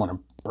didn't want to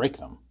break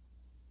them.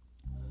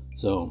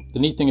 So the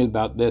neat thing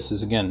about this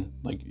is, again,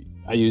 like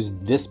I use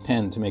this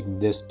pen to make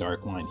this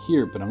dark line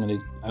here, but I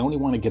only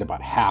want to get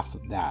about half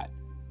of that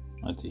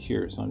onto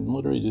here. So I'm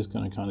literally just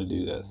going to kind of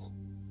do this.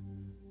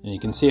 And you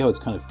can see how it's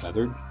kind of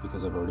feathered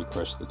because I've already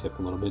crushed the tip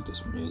a little bit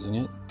just from using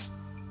it.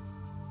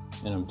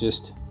 And I'm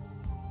just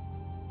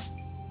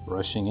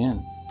brushing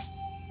in.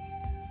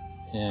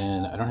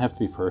 And I don't have to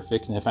be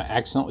perfect. And if I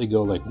accidentally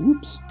go like,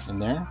 whoops, in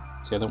there,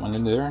 see how that went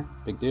into there?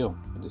 Big deal.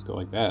 I just go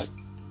like that.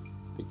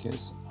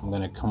 Because I'm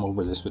going to come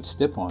over this with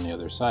stipple on the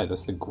other side.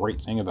 That's the great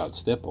thing about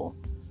stipple,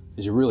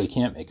 is you really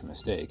can't make a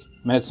mistake.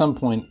 I mean, at some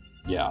point,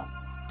 yeah,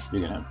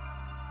 you're going to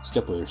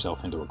stipple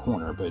yourself into a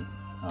corner, but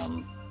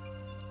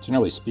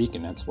generally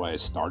speaking, that's why I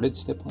started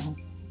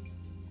stippling,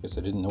 because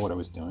I didn't know what I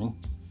was doing,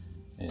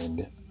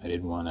 and I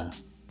didn't want to.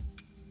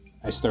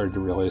 I started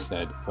to realize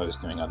that if I was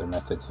doing other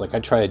methods, like I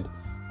tried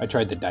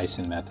the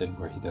Dyson method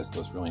where he does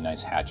those really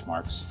nice hatch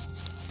marks,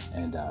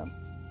 and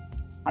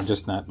I'm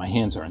just not. My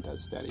hands aren't that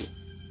steady.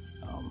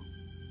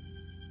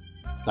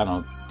 I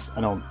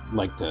don't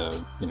like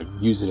to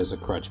use it as a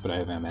crutch, but I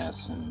have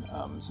MS,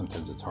 and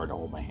sometimes it's hard to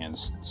hold my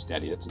hands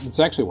steady. It's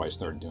actually why I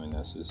started doing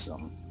this. Is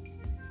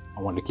I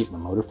wanted to keep my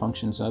motor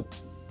functions up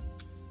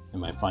and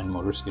my fine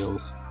motor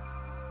skills.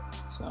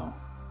 So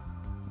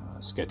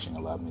sketching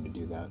allowed me to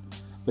do that.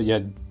 But yeah,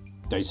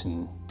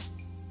 Dyson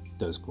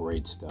does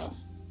great stuff.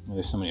 And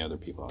there's so many other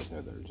people out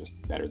there that are just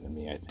better than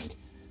me, I think.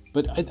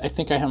 But I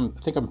think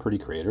I'm pretty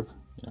creative.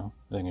 I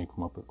think I can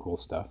come up with cool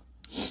stuff.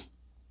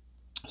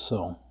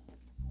 So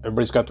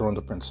everybody's got their own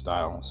different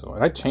style. So,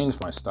 and I change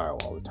my style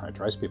all the time. It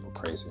drives people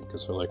crazy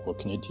because they're like, well,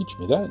 can you teach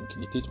me that?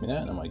 Can you teach me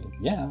that? And I'm like,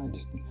 yeah,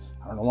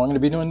 I don't know what I'm going to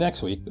be doing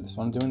next week, but this is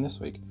what I'm doing this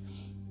week.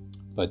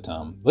 But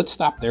let's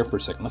stop there for a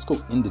second. Let's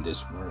go into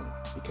this room,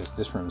 because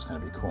this room is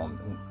going to be cool.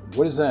 And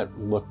what does that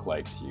look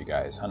like to you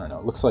guys? I don't know.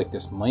 It looks like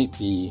this might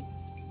be,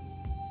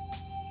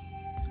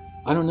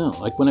 I don't know.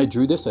 Like when I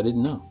drew this, I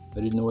didn't know. I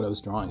didn't know what I was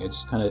drawing. I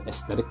just kind of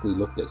aesthetically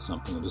looked at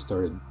something and just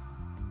started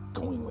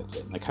going with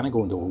it. And I kind of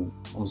go into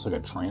almost like a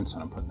trance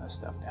when I'm putting this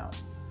stuff down.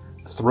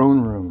 The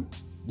throne room.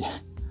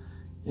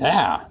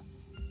 Yeah.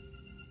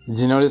 Did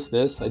you notice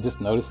this? I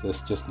just noticed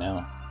this just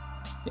now.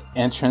 The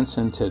entrance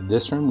into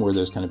this room, where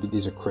there's going to be,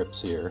 these are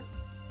crypts here,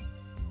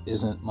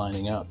 isn't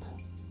lining up.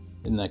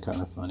 Isn't that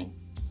kind of funny?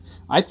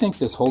 I think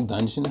this whole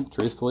dungeon,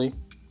 truthfully,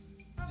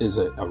 is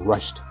a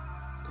rushed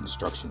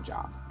construction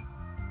job.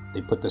 They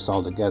put this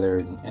all together,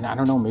 and I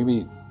don't know,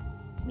 maybe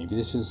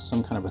this is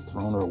some kind of a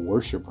throne or a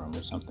worship room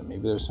or something.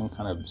 Maybe there's some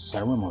kind of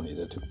ceremony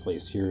that took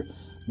place here.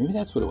 Maybe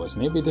that's what it was.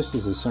 Maybe this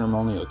is a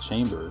ceremonial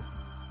chamber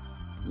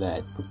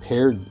that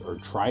prepared or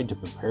tried to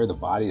prepare the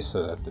bodies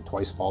so that the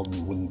twice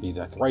fallen wouldn't be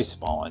the thrice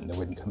fallen. They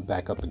wouldn't come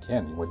back up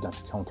again. You wouldn't have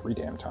to kill them 3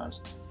 damn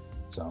times.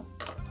 So,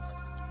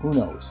 who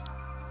knows?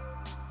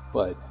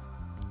 But,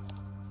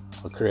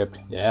 a crypt.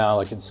 Yeah,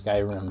 like in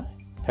Skyrim.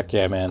 Heck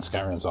yeah, man.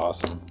 Skyrim's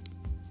awesome.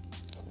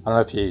 I don't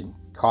know if you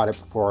caught it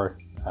before.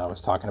 I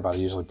was talking about I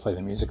usually play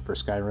the music for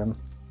Skyrim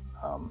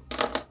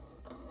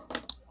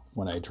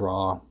when I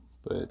draw,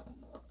 but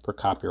for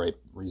copyright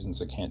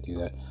reasons I can't do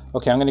that.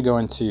 Okay, I'm going to go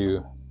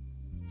into,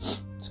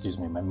 excuse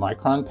me, my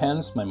Micron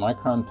pens. My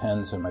Micron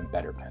pens are my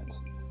better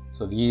pens.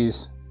 So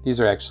these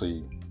are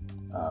actually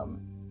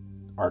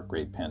art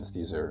grade pens.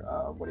 These are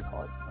what do you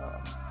call it?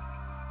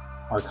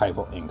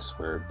 Archival inks,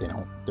 where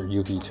they're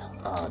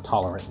UV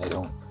tolerant. They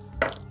don't.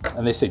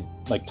 And they say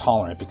like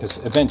tolerant because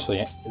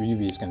eventually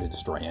UV is going to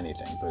destroy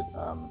anything, but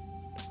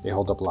they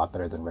hold up a lot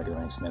better than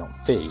regular inks, and they don't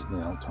fade, they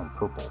don't turn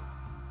purple.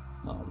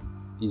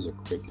 These are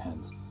great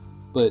pens.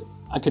 But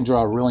I can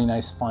draw a really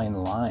nice fine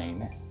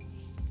line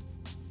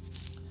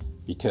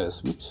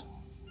because, whoops,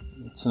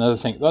 it's another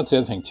thing. That's the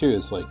other thing too,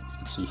 is like you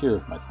can see here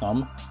with my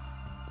thumb,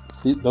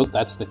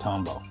 that's the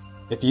Tombow.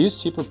 If you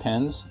use cheaper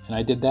pens, and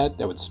I did that,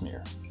 that would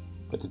smear.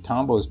 But the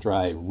Tombows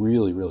dry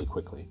really, really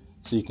quickly.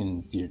 So you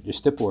can, your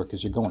stipple work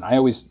as you're going. I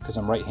always, because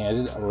I'm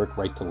right-handed, I work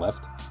right to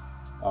left.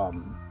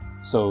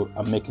 So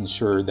I'm making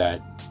sure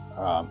that,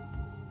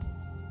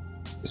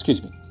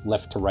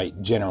 left to right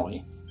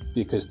generally,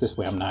 because this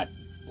way I'm not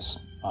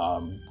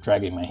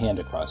dragging my hand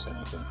across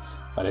anything.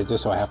 But it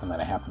just so happened that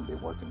I happen to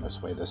be working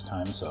this way this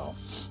time, so,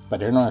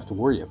 but I don't have to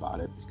worry about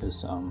it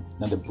because now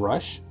the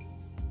brush,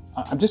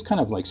 I'm just kind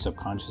of like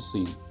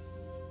subconsciously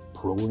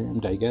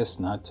programmed, I guess,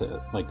 not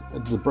to, like,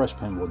 the brush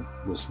pen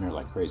will smear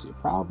like crazy. It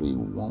probably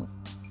won't,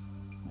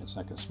 it's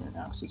not going to smear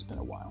now because it's been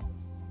a while.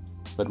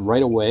 But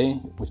right away,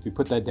 if you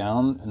put that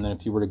down, and then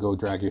if you were to go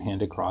drag your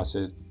hand across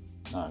it,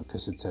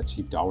 because it's a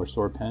cheap dollar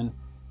store pen,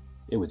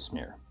 it would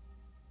smear.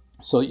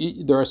 So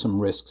there are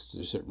some risks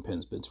to certain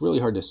pens, but it's really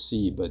hard to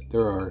see, but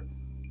there are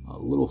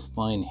little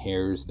fine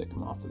hairs that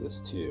come off of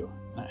this too.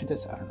 I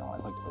don't know, I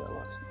like the way it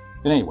looks.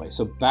 But anyway,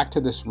 so back to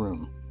this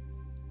room.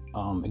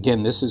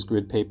 Again, this is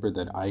grid paper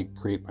that I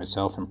create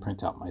myself and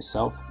print out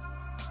myself.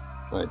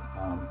 But,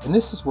 and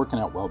this is working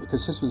out well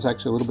because this was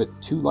actually a little bit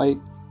too light,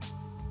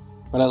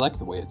 but I like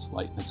the way it's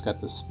light. It's got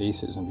the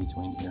spaces in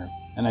between here.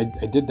 And I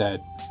did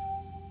that,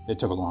 it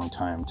took a long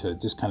time to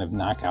just kind of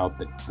knock out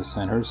the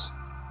centers.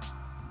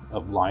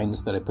 of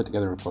lines that I put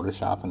together in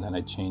Photoshop, and then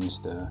I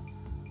changed the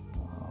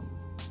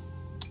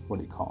what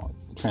do you call it?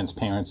 The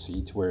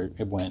transparency to where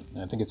it went.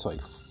 I think it's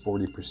like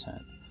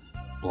 40%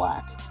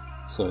 black,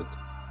 so it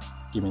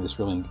gave me this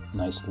really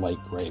nice light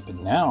gray. But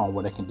now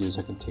what I can do is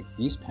I can take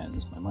these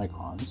pens, my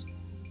microns,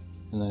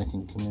 and then I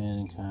can come in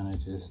and kind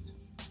of just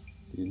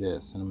do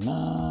this. And I'm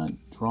not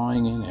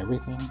drawing in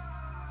everything.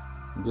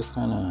 I'm just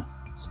kind of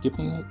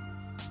skipping it.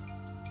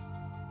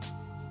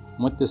 And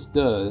what this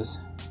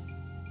does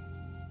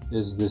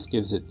is this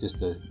gives it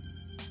just a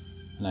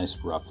nice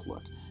rough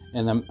look.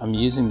 And I'm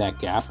using that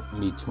gap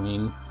in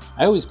between.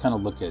 I always kind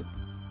of look at,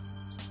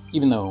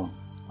 even though,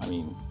 I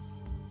mean,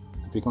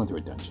 if you're going through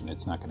a dungeon,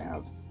 it's not going to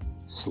have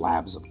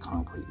slabs of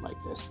concrete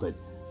like this. But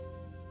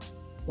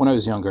when I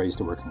was younger, I used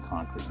to work in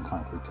concrete and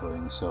concrete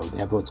coating. So they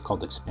have what's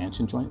called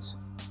expansion joints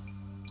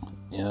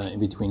in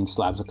between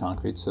slabs of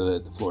concrete so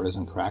that the floor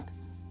doesn't crack.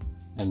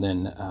 And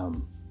then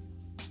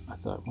I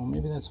thought, well,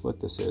 maybe that's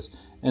what this is.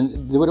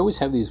 And they would always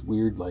have these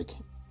weird, like,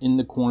 in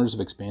the corners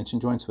of expansion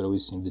joints would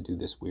always seem to do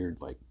this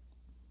weird, like,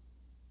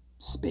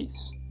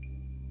 space.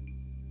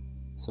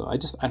 So I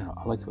don't know,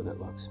 I like the way that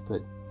looks.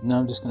 But now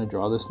I'm just going to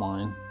draw this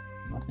line.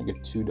 I'm not going to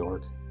get too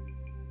dark.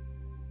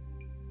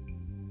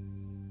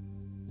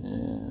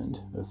 And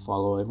I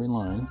follow every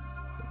line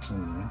that's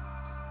in there.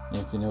 And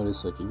if you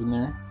notice, like even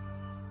there,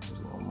 there's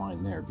a little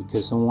line there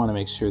because I want to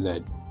make sure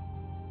that,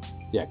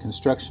 yeah,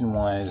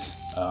 construction-wise,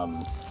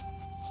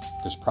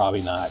 there's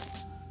probably not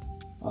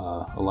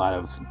a lot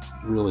of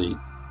really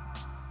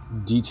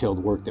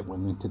detailed work that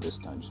went into this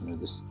dungeon or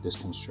this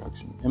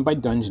construction. And by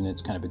dungeon,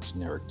 it's kind of a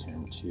generic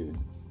term too.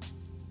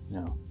 You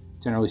know,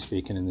 generally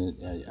speaking,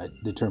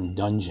 the term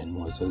dungeon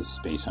was a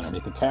space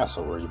underneath a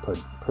castle where you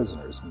put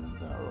prisoners, and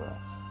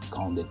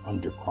called it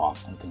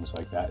undercroft and things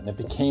like that. And it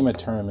became a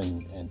term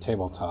in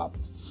tabletop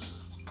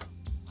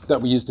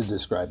that we used to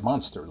describe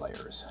monster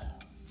layers.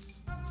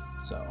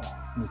 So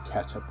let me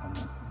catch up on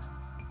this.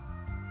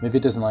 Maybe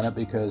it doesn't line up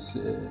because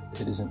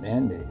it isn't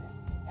man-made.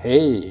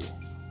 Hey,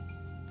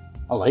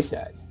 I like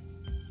that.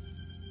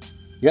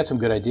 You got some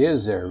good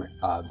ideas there,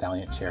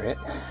 Valiant Chariot.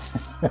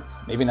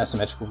 Maybe not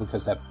symmetrical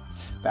because that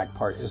back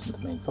part isn't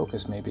the main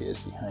focus. Maybe it is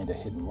behind a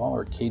hidden wall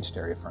or caged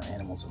area for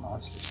animals and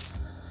monsters.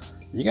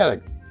 You got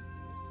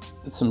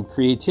some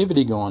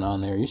creativity going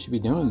on there. You should be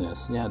doing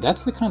this. Yeah,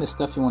 that's the kind of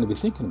stuff you want to be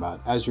thinking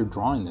about as you're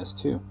drawing this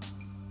too.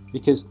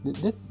 Because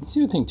that's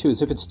the other thing too,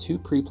 is if it's too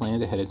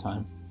pre-planned ahead of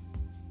time,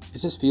 it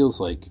just feels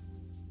like,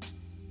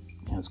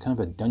 you know, it's kind of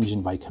a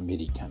dungeon by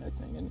committee kind of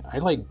thing. And I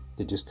like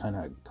to just kind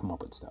of come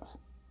up with stuff.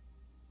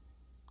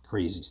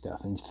 Crazy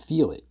stuff. And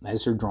feel it.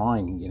 As you're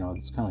drawing, you know,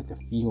 it's kind of like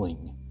the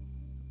feeling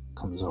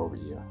comes over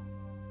you.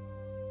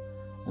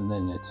 And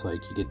then it's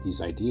like you get these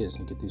ideas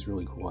and get these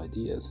really cool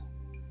ideas.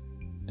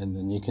 And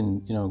then you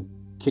can, you know,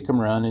 kick them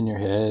around in your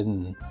head.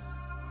 And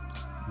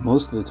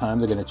most of the time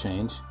they're going to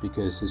change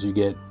because as you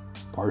get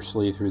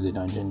partially through the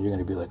dungeon, you're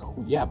going to be like,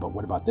 oh yeah, but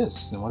what about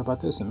this? And what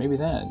about this? And maybe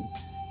that.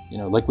 You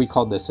know, like we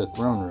called this a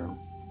throne room.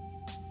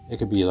 It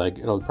could be like,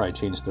 it'll probably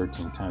change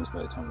 13 times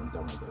by the time I'm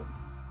done with it.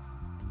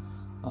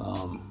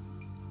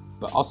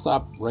 But I'll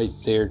stop right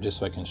there just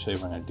so I can show you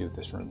what I'm going to do with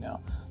this room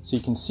now. So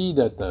you can see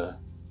that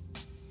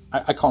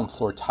I call them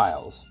floor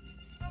tiles.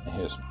 And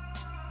here's,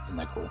 isn't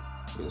that cool?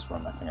 I just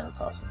run my finger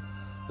across it.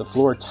 The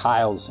floor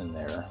tiles in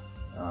there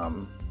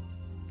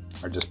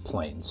are just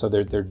plain. So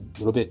they're a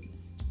little bit,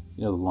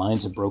 you know, the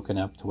lines are broken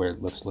up to where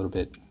it looks a little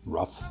bit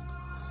rough.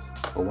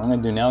 But what I'm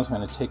going to do now is I'm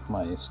going to take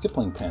my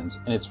stippling pens,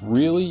 and it's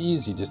really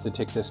easy just to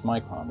take this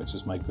micron, which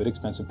is my good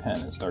expensive pen,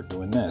 and start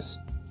doing this.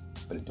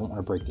 But I don't want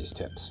to break these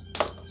tips.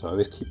 So I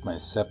always keep my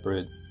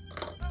separate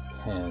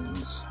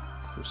pens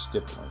for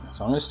stippling.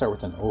 So I'm going to start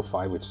with an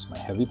 05, which is my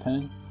heavy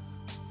pen.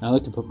 And I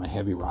like to put my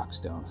heavy rocks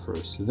down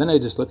first. So then I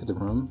just look at the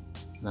room,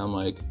 and I'm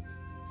like,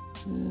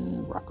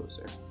 rock goes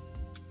there.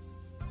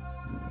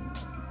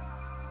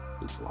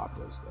 Big blob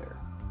goes there.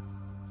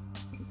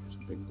 There's a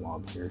big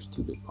blob here. There's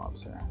two big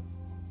blobs there.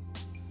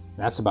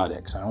 That's about it,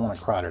 because I don't want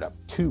to crowd it up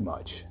too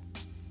much.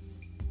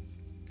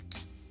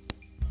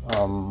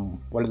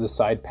 What are the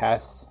side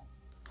paths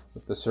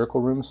with the circle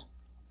rooms?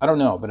 I don't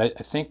know, but I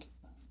think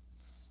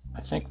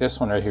this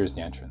one right here is the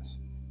entrance.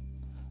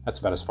 That's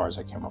about as far as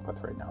I came up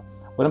with right now.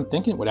 What I'm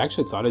thinking, what I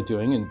actually thought of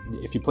doing, and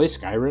if you play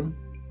Skyrim,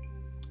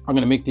 I'm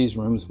going to make these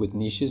rooms with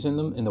niches in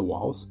them, in the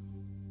walls,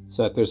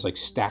 so that there's like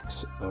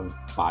stacks of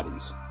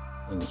bodies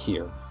in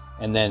here.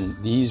 And then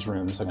these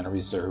rooms I'm going to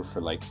reserve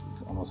for like,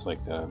 almost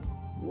like the,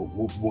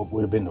 what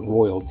would have been the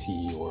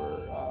royalty or,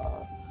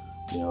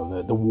 you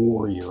know, the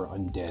warrior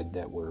undead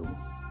that were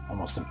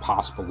almost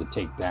impossible to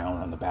take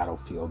down on the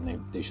battlefield.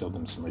 And they showed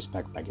them some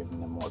respect by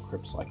giving them more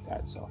crypts like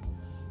that. So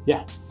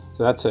yeah,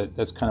 so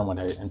that's kind of what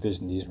I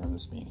envision these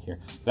rooms being here.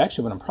 But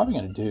actually what I'm probably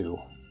going to do,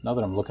 now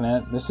that I'm looking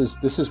at it, this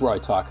is where I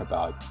talk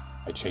about,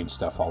 I change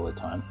stuff all the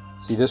time.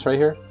 See this right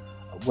here?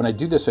 When I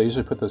do this, I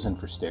usually put those in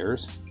for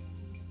stairs.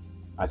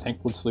 I think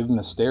let's leave them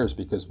as stairs,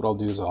 because what I'll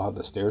do is I'll have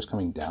the stairs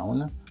coming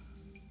down,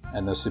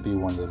 and this would be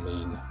one of the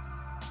main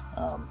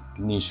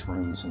niche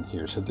rooms in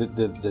here. So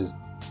the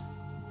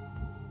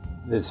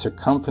the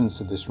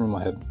circumference of this room will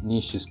have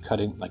niches cut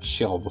in, like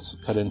shelves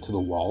cut into the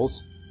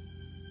walls,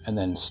 and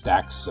then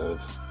stacks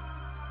of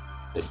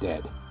the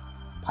dead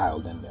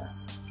piled in there.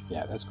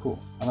 Yeah, that's cool.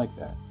 I like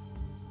that.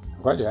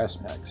 I'm glad you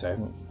asked me that, because I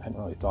hadn't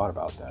really thought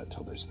about that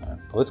until this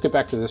time. But let's get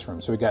back to this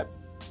room. So we got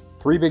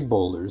 3 big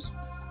boulders,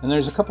 and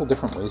there's a couple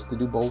different ways to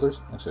do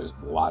boulders. Actually,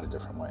 there's a lot of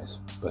different ways,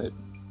 but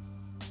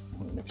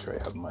let me make sure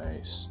I have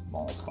my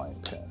small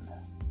fine pen.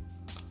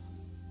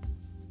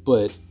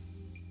 But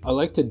I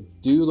like to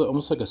do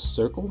almost like a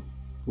circle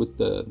with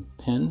the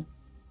pen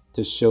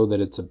to show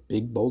that it's a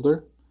big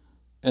boulder.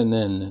 And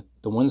then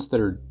the ones that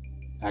are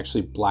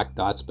actually black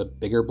dots, but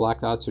bigger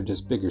black dots, are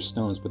just bigger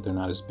stones, but they're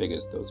not as big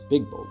as those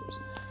big boulders.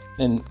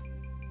 And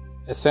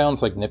it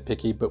sounds like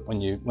nitpicky, but when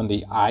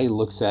the eye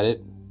looks at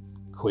it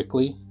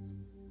quickly,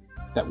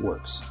 that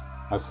works.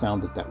 I've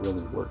found that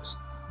really works.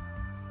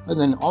 And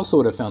then also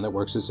what I found that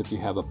works is if you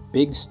have a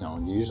big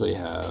stone, you usually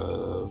have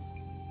a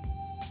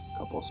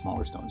couple of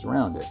smaller stones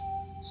around it.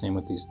 Same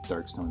with these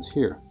dark stones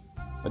here,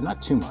 but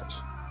not too much.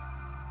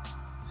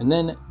 And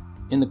then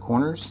in the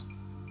corners,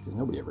 because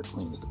nobody ever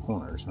cleans the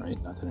corners,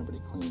 right? Not that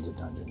anybody cleans a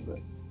dungeon, but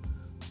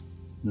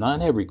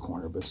not every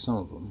corner, but some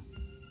of them.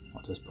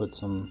 I'll just put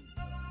some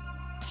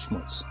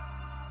schmutz,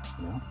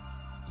 you know?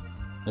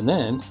 And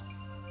then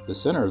the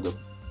center of the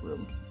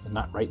room, and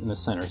not right in the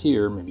center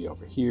here, maybe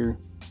over here,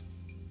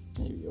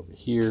 maybe over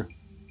here,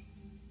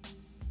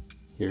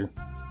 here.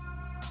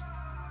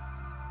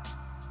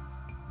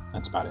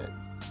 That's about it.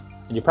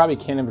 And you probably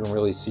can't even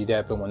really see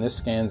that, but when this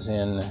scans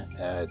in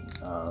at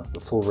the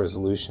full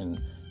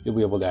resolution, you'll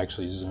be able to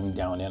actually zoom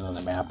down in on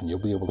the map, and you'll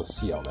be able to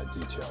see all that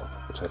detail,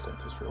 which I think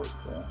is really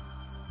cool.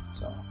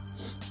 So,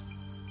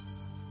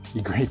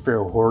 you great for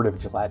a horde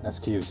of gelatinous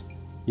cubes.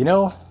 You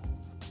know,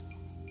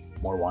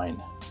 more wine.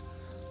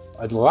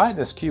 A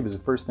gelatinous cube is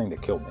the first thing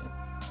that killed me.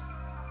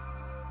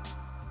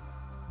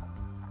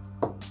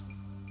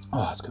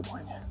 Oh, that's good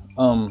wine.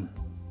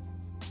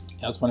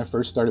 That's when I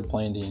first started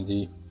playing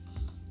D&D,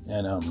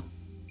 and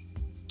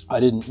I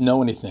didn't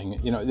know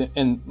anything, you know.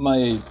 And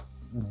my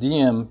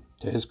DM,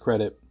 to his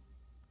credit,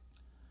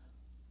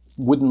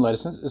 wouldn't let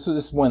us. This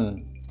is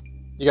when,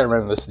 you got to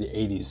remember, this is the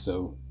 '80s,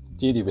 so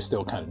D&D was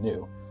still kind of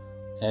new,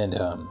 and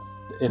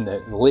in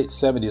the late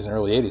 '70s and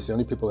early '80s, the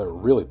only people that were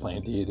really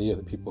playing D&D are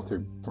the people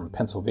from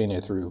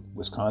Pennsylvania through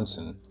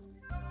Wisconsin.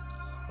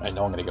 I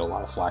know I'm going to get a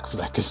lot of flack for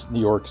that because New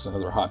York is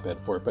another hotbed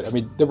for it, but I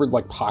mean, there were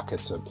like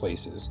pockets of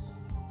places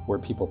where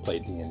people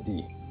played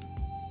D&D.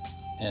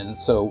 And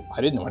so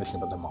I didn't know anything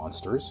about the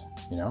monsters,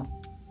 you know?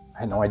 I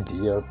had no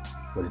idea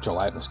what a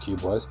gelatinous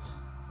cube was.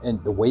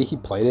 And the way he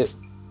played it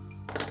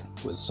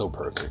was so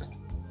perfect.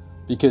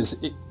 Because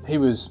he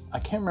was, I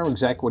can't remember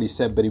exactly what he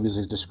said, but he was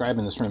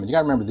describing this room. And you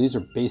gotta remember, these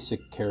are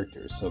basic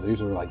characters. So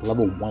these are like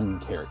level 1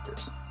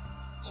 characters.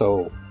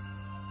 So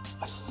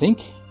I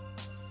think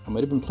I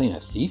might have been playing a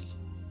thief,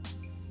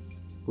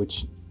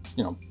 which,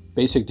 you know,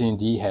 basic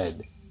D&D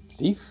had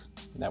thief,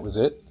 and that was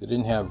it. They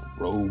didn't have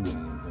rogue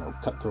and, you know,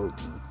 cutthroat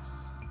and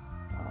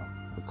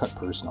cut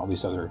purse and all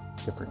these other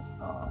different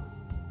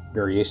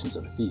variations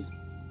of a thief.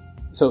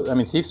 So, I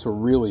mean, thieves were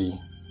really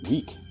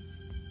weak.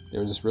 They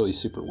were just really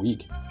super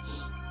weak.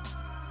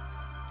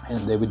 And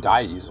they would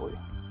die easily.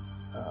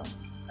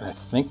 And I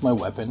think my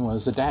weapon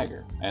was a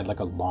dagger. I had like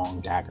a long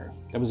dagger.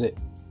 That was it.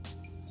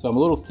 So I'm a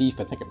little thief.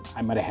 I think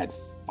I might have had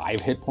 5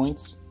 hit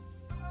points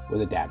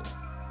with a dagger.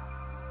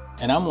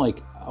 And I'm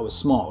like, I was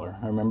smaller.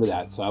 I remember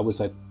that. So I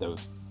was at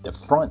the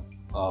front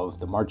of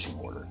the marching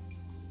order.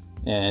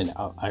 And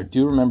I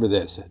do remember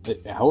this.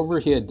 However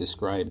he had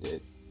described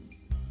it,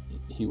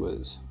 he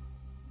was...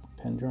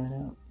 Pen drying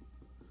out?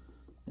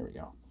 There we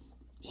go.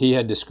 He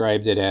had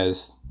described it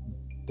as,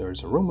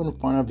 there's a room in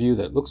front of you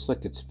that looks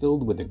like it's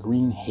filled with a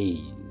green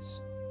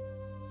haze.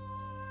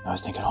 I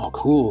was thinking, oh,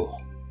 cool.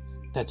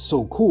 That's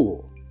so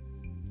cool.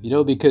 You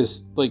know,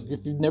 because, like,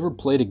 if you've never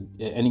played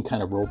any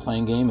kind of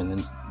role-playing game and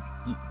then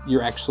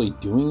you're actually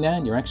doing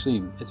that, you're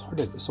actually, it's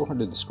so hard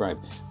to describe.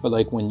 But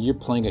like when you're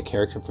playing a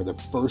character for the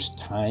first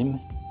time,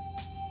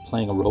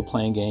 playing a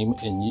role-playing game,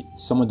 and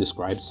someone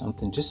describes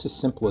something just as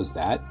simple as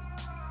that,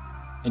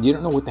 and you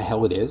don't know what the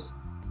hell it is,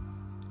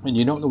 and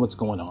you don't know what's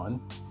going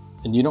on,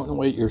 and you don't know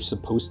what you're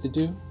supposed to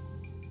do,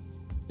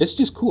 it's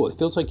just cool. It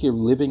feels like you're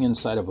living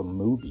inside of a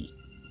movie.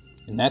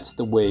 And that's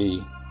the way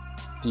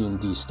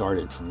D&D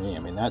started for me. I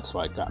mean, that's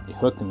what got me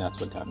hooked, and that's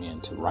what got me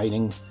into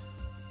writing,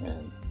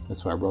 and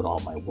that's why I wrote all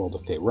my World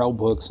of Fate Rel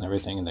books and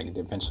everything, and then it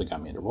eventually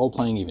got me into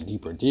role-playing even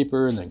deeper and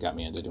deeper, and then got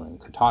me into doing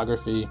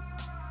cartography.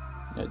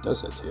 Yeah, it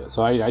does that to you.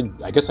 So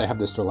I guess I have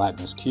this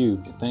gelatinous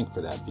cube to thank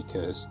for that,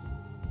 because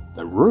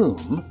the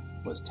room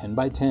was 10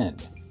 by 10.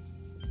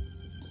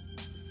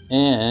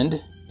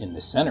 And in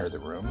the center of the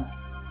room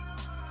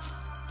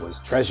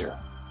was treasure.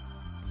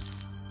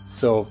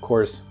 So, of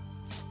course,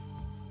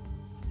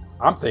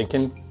 I'm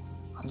thinking,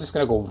 I'm just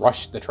going to go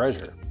rush the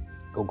treasure.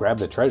 Go grab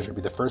the treasure,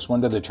 be the first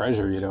one to the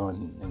treasure, you know,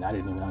 and I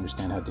didn't even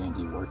understand how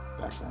D&D worked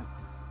back then.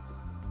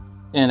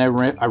 And I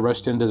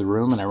rushed into the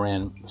room, and I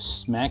ran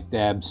smack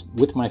dabs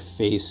with my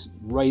face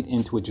right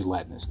into a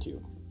gelatinous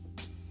cube.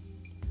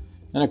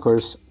 And of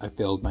course, I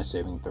failed my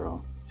saving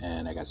throw,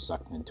 and I got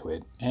sucked into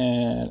it,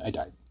 and I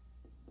died.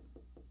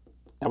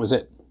 That was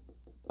it.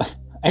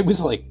 It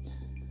was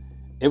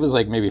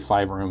like maybe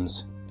 5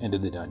 rooms into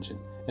the dungeon.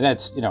 And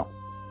that's, you know,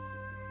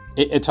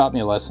 it taught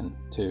me a lesson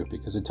too,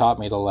 because it taught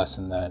me the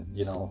lesson that,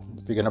 you know,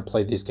 if you're going to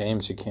play these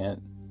games, you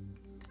can't,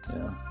 you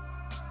know,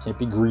 can't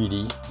be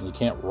greedy, and you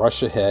can't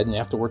rush ahead, and you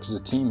have to work as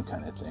a team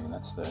kind of thing.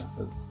 That's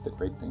the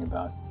great thing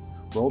about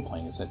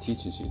role-playing, is that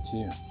teaches you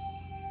too.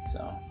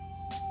 So,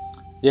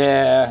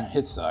 yeah,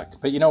 it sucked.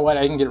 But you know what?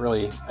 I didn't get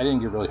really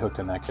hooked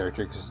on that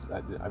character, because,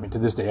 I mean, to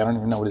this day, I don't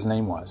even know what his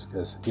name was,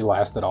 because he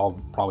lasted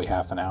probably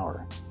half an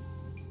hour.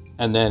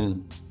 And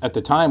then, at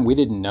the time, we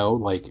didn't know,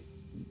 like,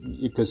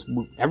 because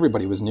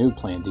everybody was new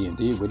playing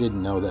D&D, we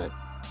didn't know that,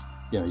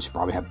 you know, you should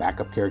probably have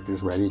backup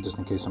characters ready just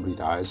in case somebody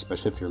dies,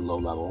 especially if you're low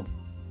level.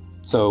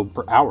 So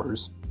for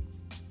hours,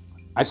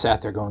 I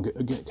sat there going,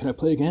 can I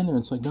play again? And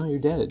it's like, no, you're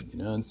dead.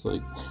 You know, it's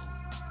like,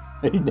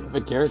 I didn't have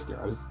a character.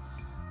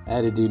 I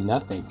had to do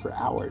nothing for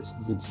hours.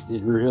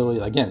 It really,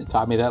 again, it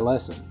taught me that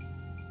lesson.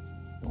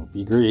 Don't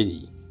be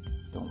greedy.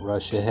 Don't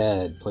rush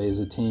ahead. Play as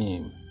a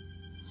team.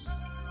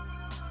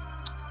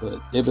 But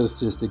it was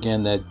just,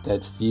 again,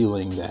 that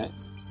feeling that,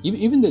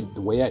 even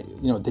the way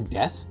you know, the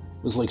death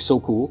was like so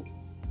cool.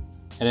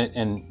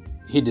 And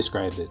he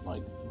described it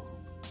like,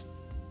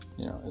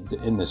 you know,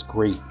 in this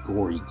great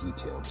gory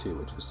detail too,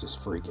 which was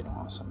just freaking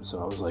awesome.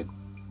 So I was like,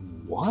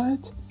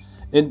 what?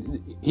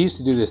 And he used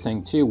to do this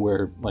thing too,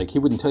 where like he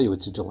wouldn't tell you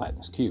it's a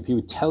gelatinous cube. He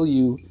would tell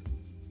you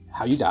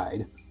how you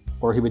died,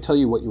 or he would tell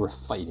you what you were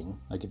fighting.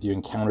 Like if you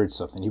encountered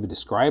something, he would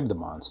describe the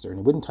monster, and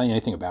he wouldn't tell you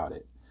anything about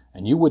it.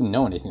 And you wouldn't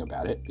know anything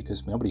about it,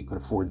 because nobody could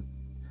afford,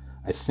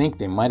 I think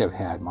they might have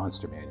had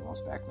monster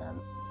manuals back then,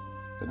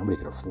 but nobody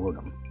could afford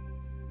them,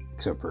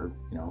 except for,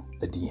 you know,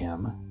 the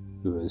DM,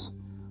 who was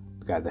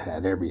the guy that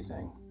had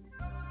everything.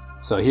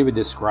 So he would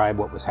describe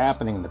what was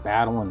happening in the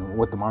battle and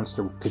what the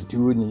monster could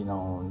do, and, you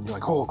know, and you're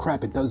like, oh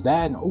crap, it does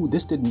that, and oh,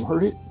 this didn't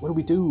hurt it, what do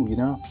we do, you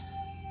know?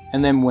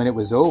 And then when it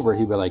was over,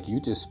 he'd be like,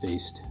 you just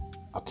faced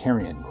a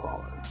carrion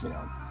crawler, you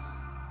know?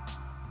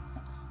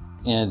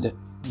 And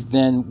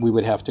then we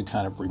would have to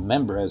kind of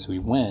remember as we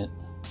went,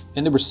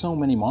 and there were so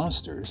many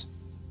monsters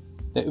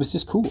that it was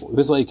just cool. It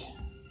was like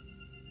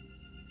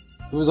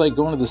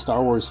going to the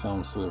Star Wars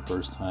films for the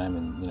first time,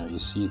 and, you know, you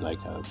see like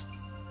a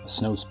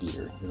snow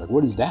speeder. You're like,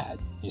 what is that?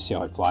 You see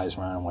how it flies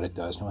around and what it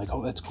does, and you're like,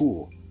 oh, that's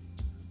cool.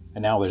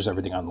 And now there's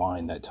everything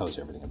online that tells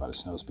you everything about a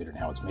snow speeder and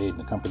how it's made, and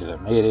the company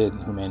that made it,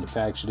 and who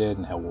manufactured it,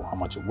 and how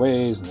much it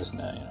weighs, and this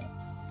and that, you know.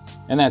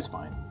 And that's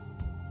fine.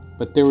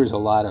 But there was a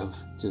lot of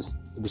there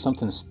was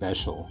something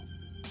special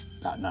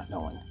about not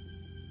knowing.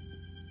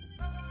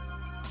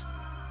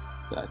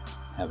 That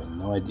having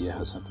no idea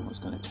how something was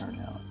going to turn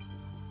out.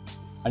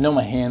 I know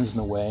my hand's in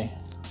the way.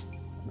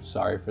 I'm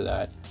sorry for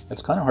that.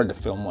 It's kind of hard to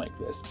film like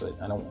this, but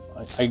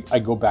I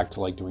go back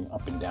to like doing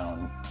up and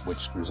down, which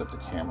screws up the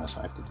camera, so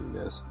I have to do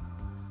this.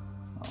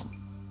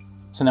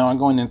 So now I'm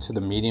going into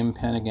the medium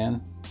pen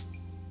again.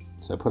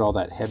 So I put all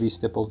that heavy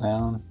stipple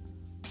down.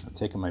 I'm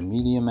taking my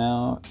medium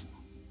out.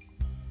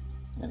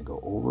 I'm gonna go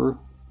over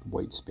the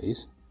white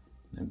space,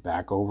 and then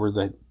back over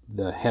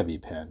the heavy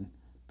pen,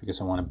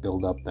 because I want to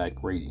build up that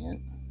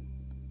gradient.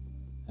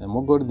 And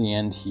we'll go to the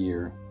end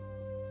here,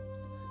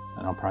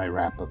 and I'll probably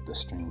wrap up the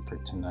stream for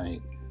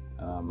tonight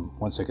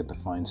once I get the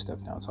fine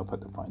stuff down. So I'll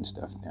put the fine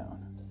stuff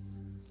down.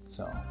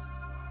 So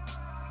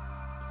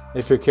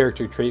if your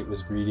character trait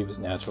was greedy, it was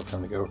natural for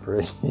him to go for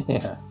it.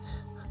 Yeah.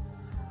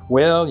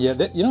 Well, yeah,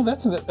 you know,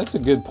 that's a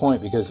good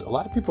point, because a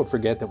lot of people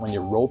forget that when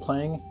you're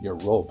role-playing, you're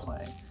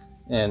role-playing.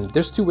 And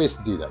there's 2 ways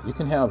to do that. You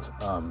can have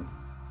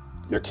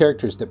your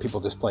characters that people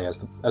display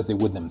as they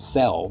would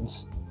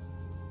themselves,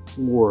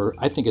 or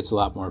I think it's a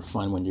lot more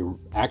fun when you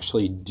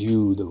actually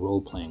do the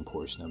role-playing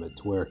portion of it,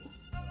 to where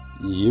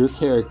your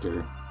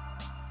character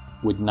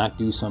would not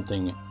do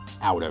something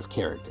out of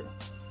character.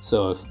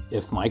 So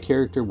if my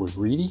character were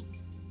greedy,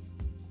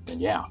 then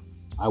yeah,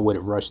 I would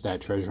have rushed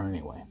that treasure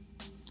anyway.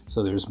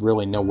 So there's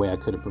really no way I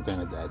could have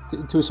prevented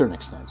that, to a certain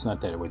extent. It's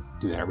not that I would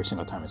do that every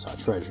single time I saw a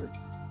treasure.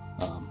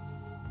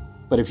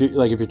 But if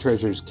your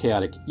treasure's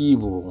chaotic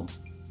evil,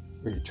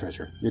 or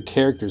your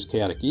character's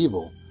chaotic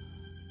evil,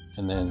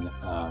 and then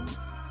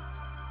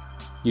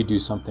you do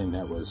something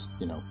that was,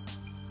 you know,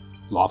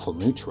 lawful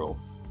neutral,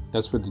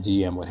 that's where the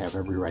DM would have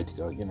every right to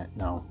go, you know,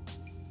 no,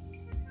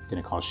 I'm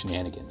gonna call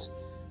shenanigans.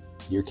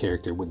 Your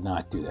character would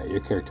not do that. Your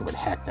character would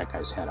hack that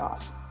guy's head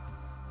off.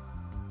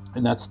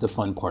 And that's the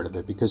fun part of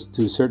it, because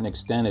to a certain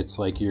extent, it's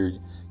like you're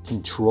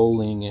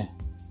controlling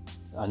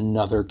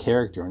another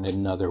character in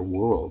another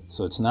world.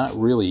 So it's not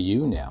really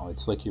you now.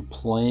 It's like you're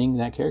playing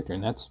that character,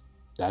 and that's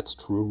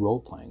true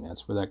role-playing.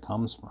 That's where that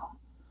comes from.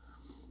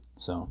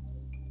 So,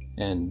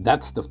 and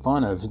that's the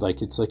fun of,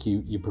 like, it's like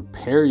you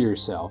prepare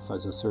yourself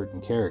as a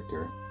certain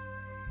character,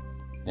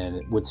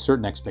 and with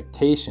certain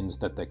expectations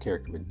that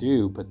character would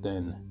do, but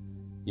then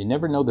you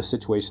never know the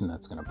situation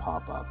that's going to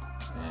pop up.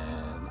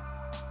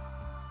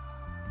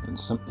 And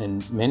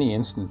in many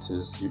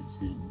instances,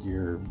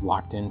 you're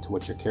locked into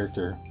what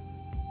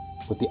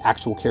the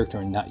actual character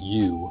and not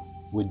you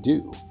would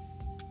do.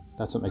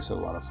 That's what makes it a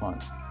lot of fun.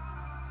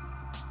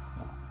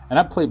 And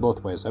I've played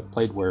both ways. I've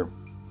played where,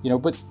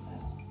 but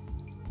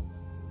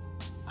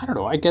I don't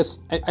know. I guess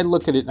I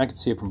look at it and I can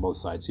see it from both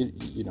sides. You're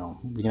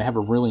going to have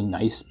a really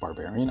nice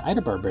barbarian. I had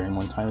a barbarian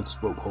one time that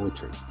wrote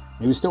poetry.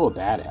 He was still a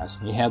badass.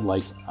 And he had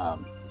like,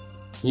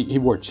 he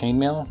wore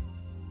chainmail,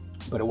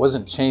 but it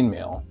wasn't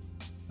chainmail.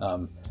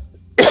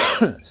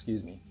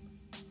 Excuse me.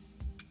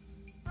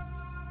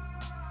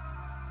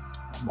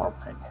 More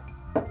wine.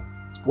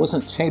 It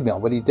wasn't chainmail.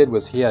 What he did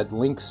was he had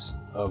links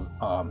of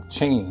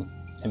chain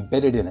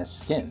embedded in his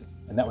skin,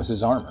 and that was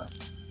his armor.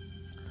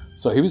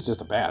 So he was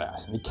just a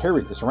badass, and he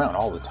carried this around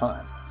all the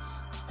time.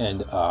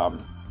 And I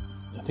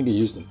think he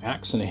used an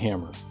axe and a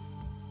hammer.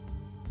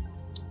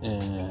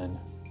 And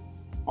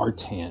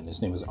Artan,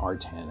 his name was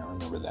Artan, I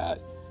remember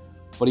that.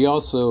 But he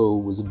also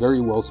was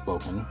very well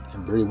spoken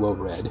and very well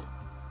read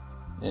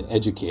and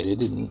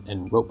educated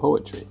and wrote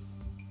poetry.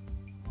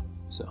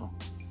 So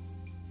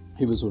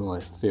he was one of my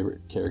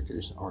favorite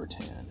characters,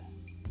 Artan.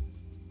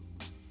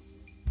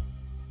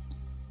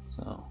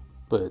 So,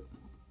 but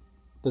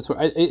that's what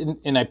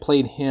I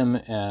played him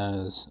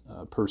as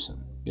a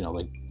person,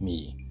 like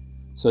me.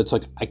 So it's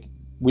like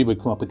we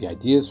would come up with the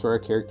ideas for our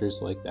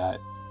characters like that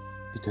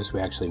because we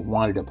actually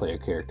wanted to play a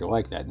character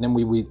like that. And then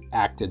we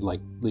acted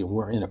like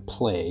we're in a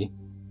play,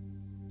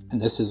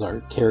 and this is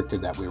our character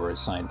that we were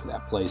assigned for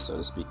that play, so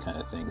to speak, kind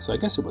of thing. So I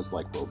guess it was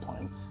like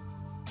role-playing.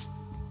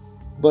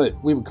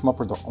 But we would come up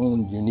with our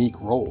own unique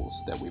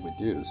roles that we would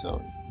do.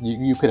 So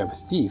you could have a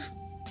thief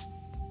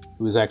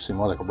who was actually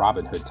more like a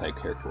Robin Hood type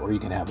character, or you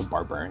can have a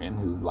barbarian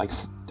who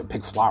likes to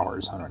pick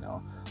flowers, I don't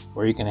know.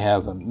 Or you can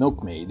have a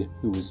milkmaid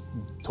who was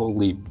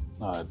totally,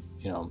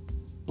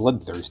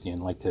 bloodthirsty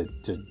and like to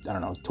I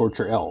don't know,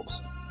 torture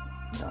elves,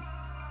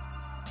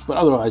 But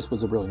otherwise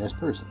was a really nice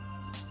person,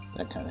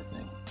 that kind of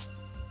thing.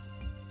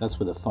 That's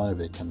where the fun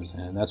of it comes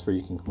in. That's where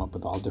you can come up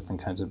with all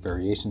different kinds of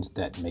variations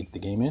that make the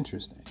game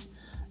interesting.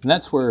 And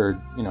that's where,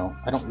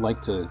 I don't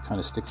like to kind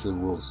of stick to the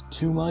rules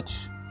too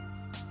much,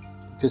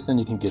 because then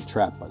you can get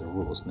trapped by the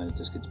rules and then it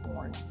just gets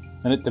boring.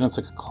 And then it's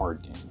like a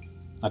card game.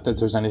 Not that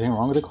there's anything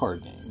wrong with a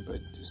card game,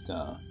 but just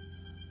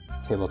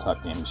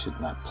tabletop games should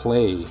not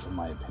play, in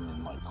my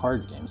opinion, like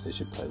card games. They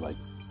should play like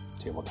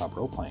tabletop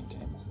role-playing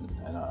games,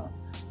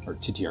 or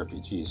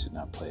TTRPGs should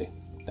not play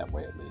that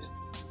way, at least.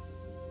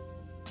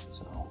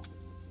 So,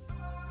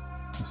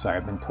 I'm sorry,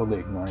 I've been totally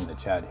ignoring the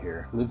chat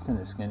here. Lives in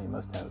his skin, he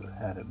must have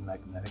had a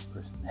magnetic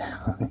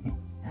personality.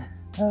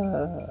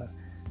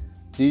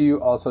 Do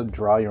you also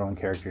draw your own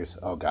characters?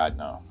 Oh God,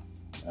 no.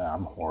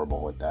 I'm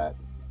horrible with that.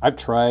 I've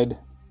tried.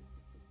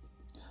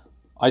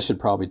 I should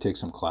probably take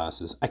some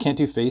classes. I can't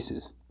do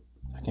faces.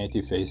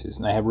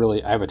 And I have a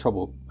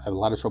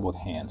lot of trouble with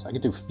hands. I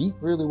could do feet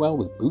really well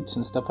with boots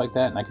and stuff like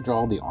that, and I could draw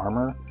all the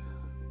armor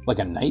like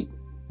a knight.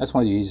 That's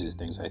one of the easiest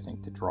things I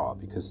think to draw,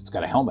 because it's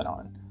got a helmet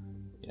on.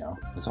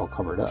 It's all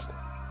covered up.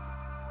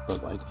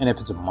 But and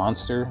if it's a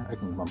monster, I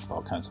can come up with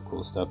all kinds of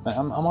cool stuff. But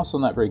I'm also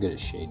not very good at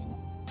shading.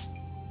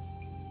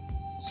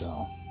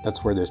 So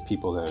that's where there's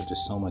people that are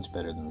just so much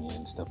better than me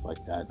and stuff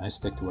like that. And I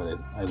stick to what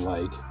I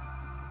like.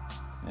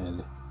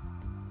 And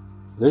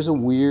there's a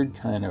weird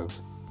kind of,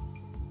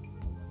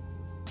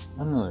 I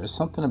don't know, there's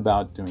something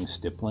about doing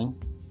stippling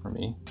for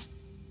me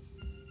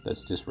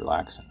that's just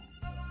relaxing.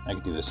 I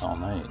could do this all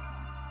night.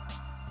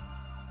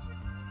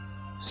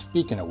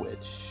 Speaking of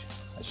which,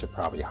 I should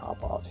probably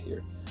hop off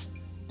here.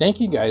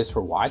 Thank you guys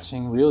for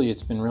watching. Really,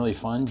 it's been really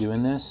fun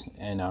doing this.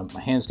 And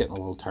my hand's getting a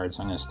little tired,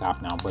 so I'm going to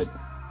stop now. But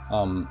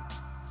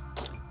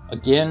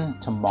again,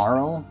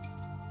 tomorrow,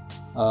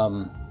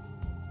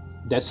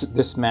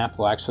 this map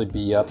will actually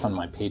be up on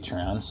my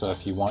Patreon. So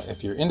if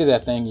you're into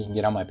that thing, you can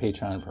get on my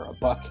Patreon for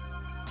 $1.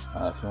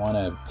 If you want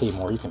to pay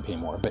more, you can pay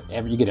more. But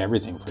you get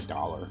everything for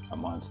 $1 a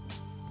month.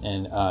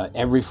 And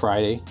every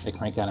Friday, I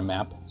crank out a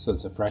map. So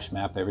it's a fresh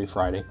map every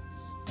Friday.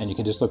 And you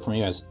can just look for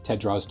me as Ted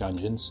Draws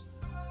Dungeons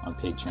on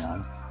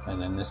Patreon. And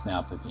then this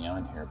map will be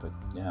on here. But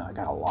yeah, I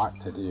got a lot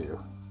to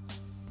do.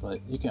 But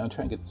I'll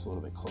try and get this a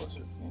little bit closer.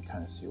 You can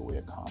kind of see what we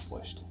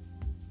accomplished.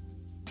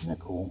 Isn't that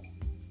cool?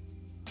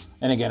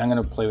 And again, I'm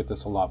going to play with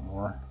this a lot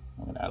more.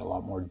 I'm going to add a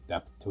lot more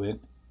depth to it.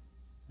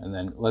 And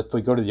then if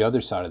we go to the other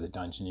side of the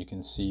dungeon, you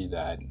can see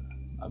that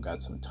I've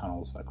got some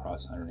tunnels that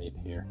cross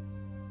underneath here.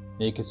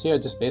 And you can see I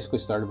just basically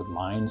started with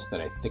lines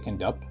that I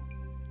thickened up.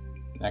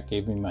 That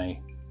gave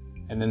me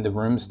and then the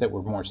rooms that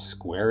were more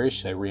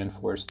squarish, I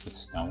reinforced with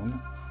stone.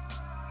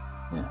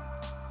 Yeah,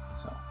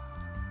 so.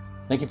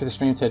 Thank you for the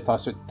stream, Ted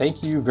Foster.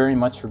 Thank you very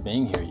much for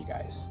being here, you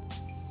guys.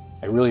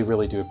 I really,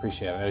 really do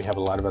appreciate it. I know you have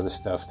a lot of other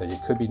stuff that you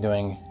could be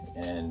doing,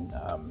 and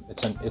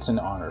it's an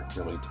honor,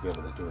 really, to be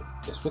able to do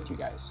this with you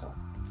guys. So,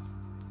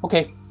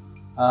 okay,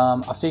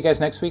 I'll see you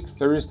guys next week,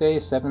 Thursday,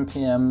 7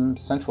 p.m.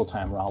 Central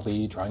Time, where I'll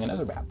be drawing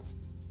another map.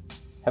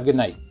 Have a good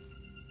night.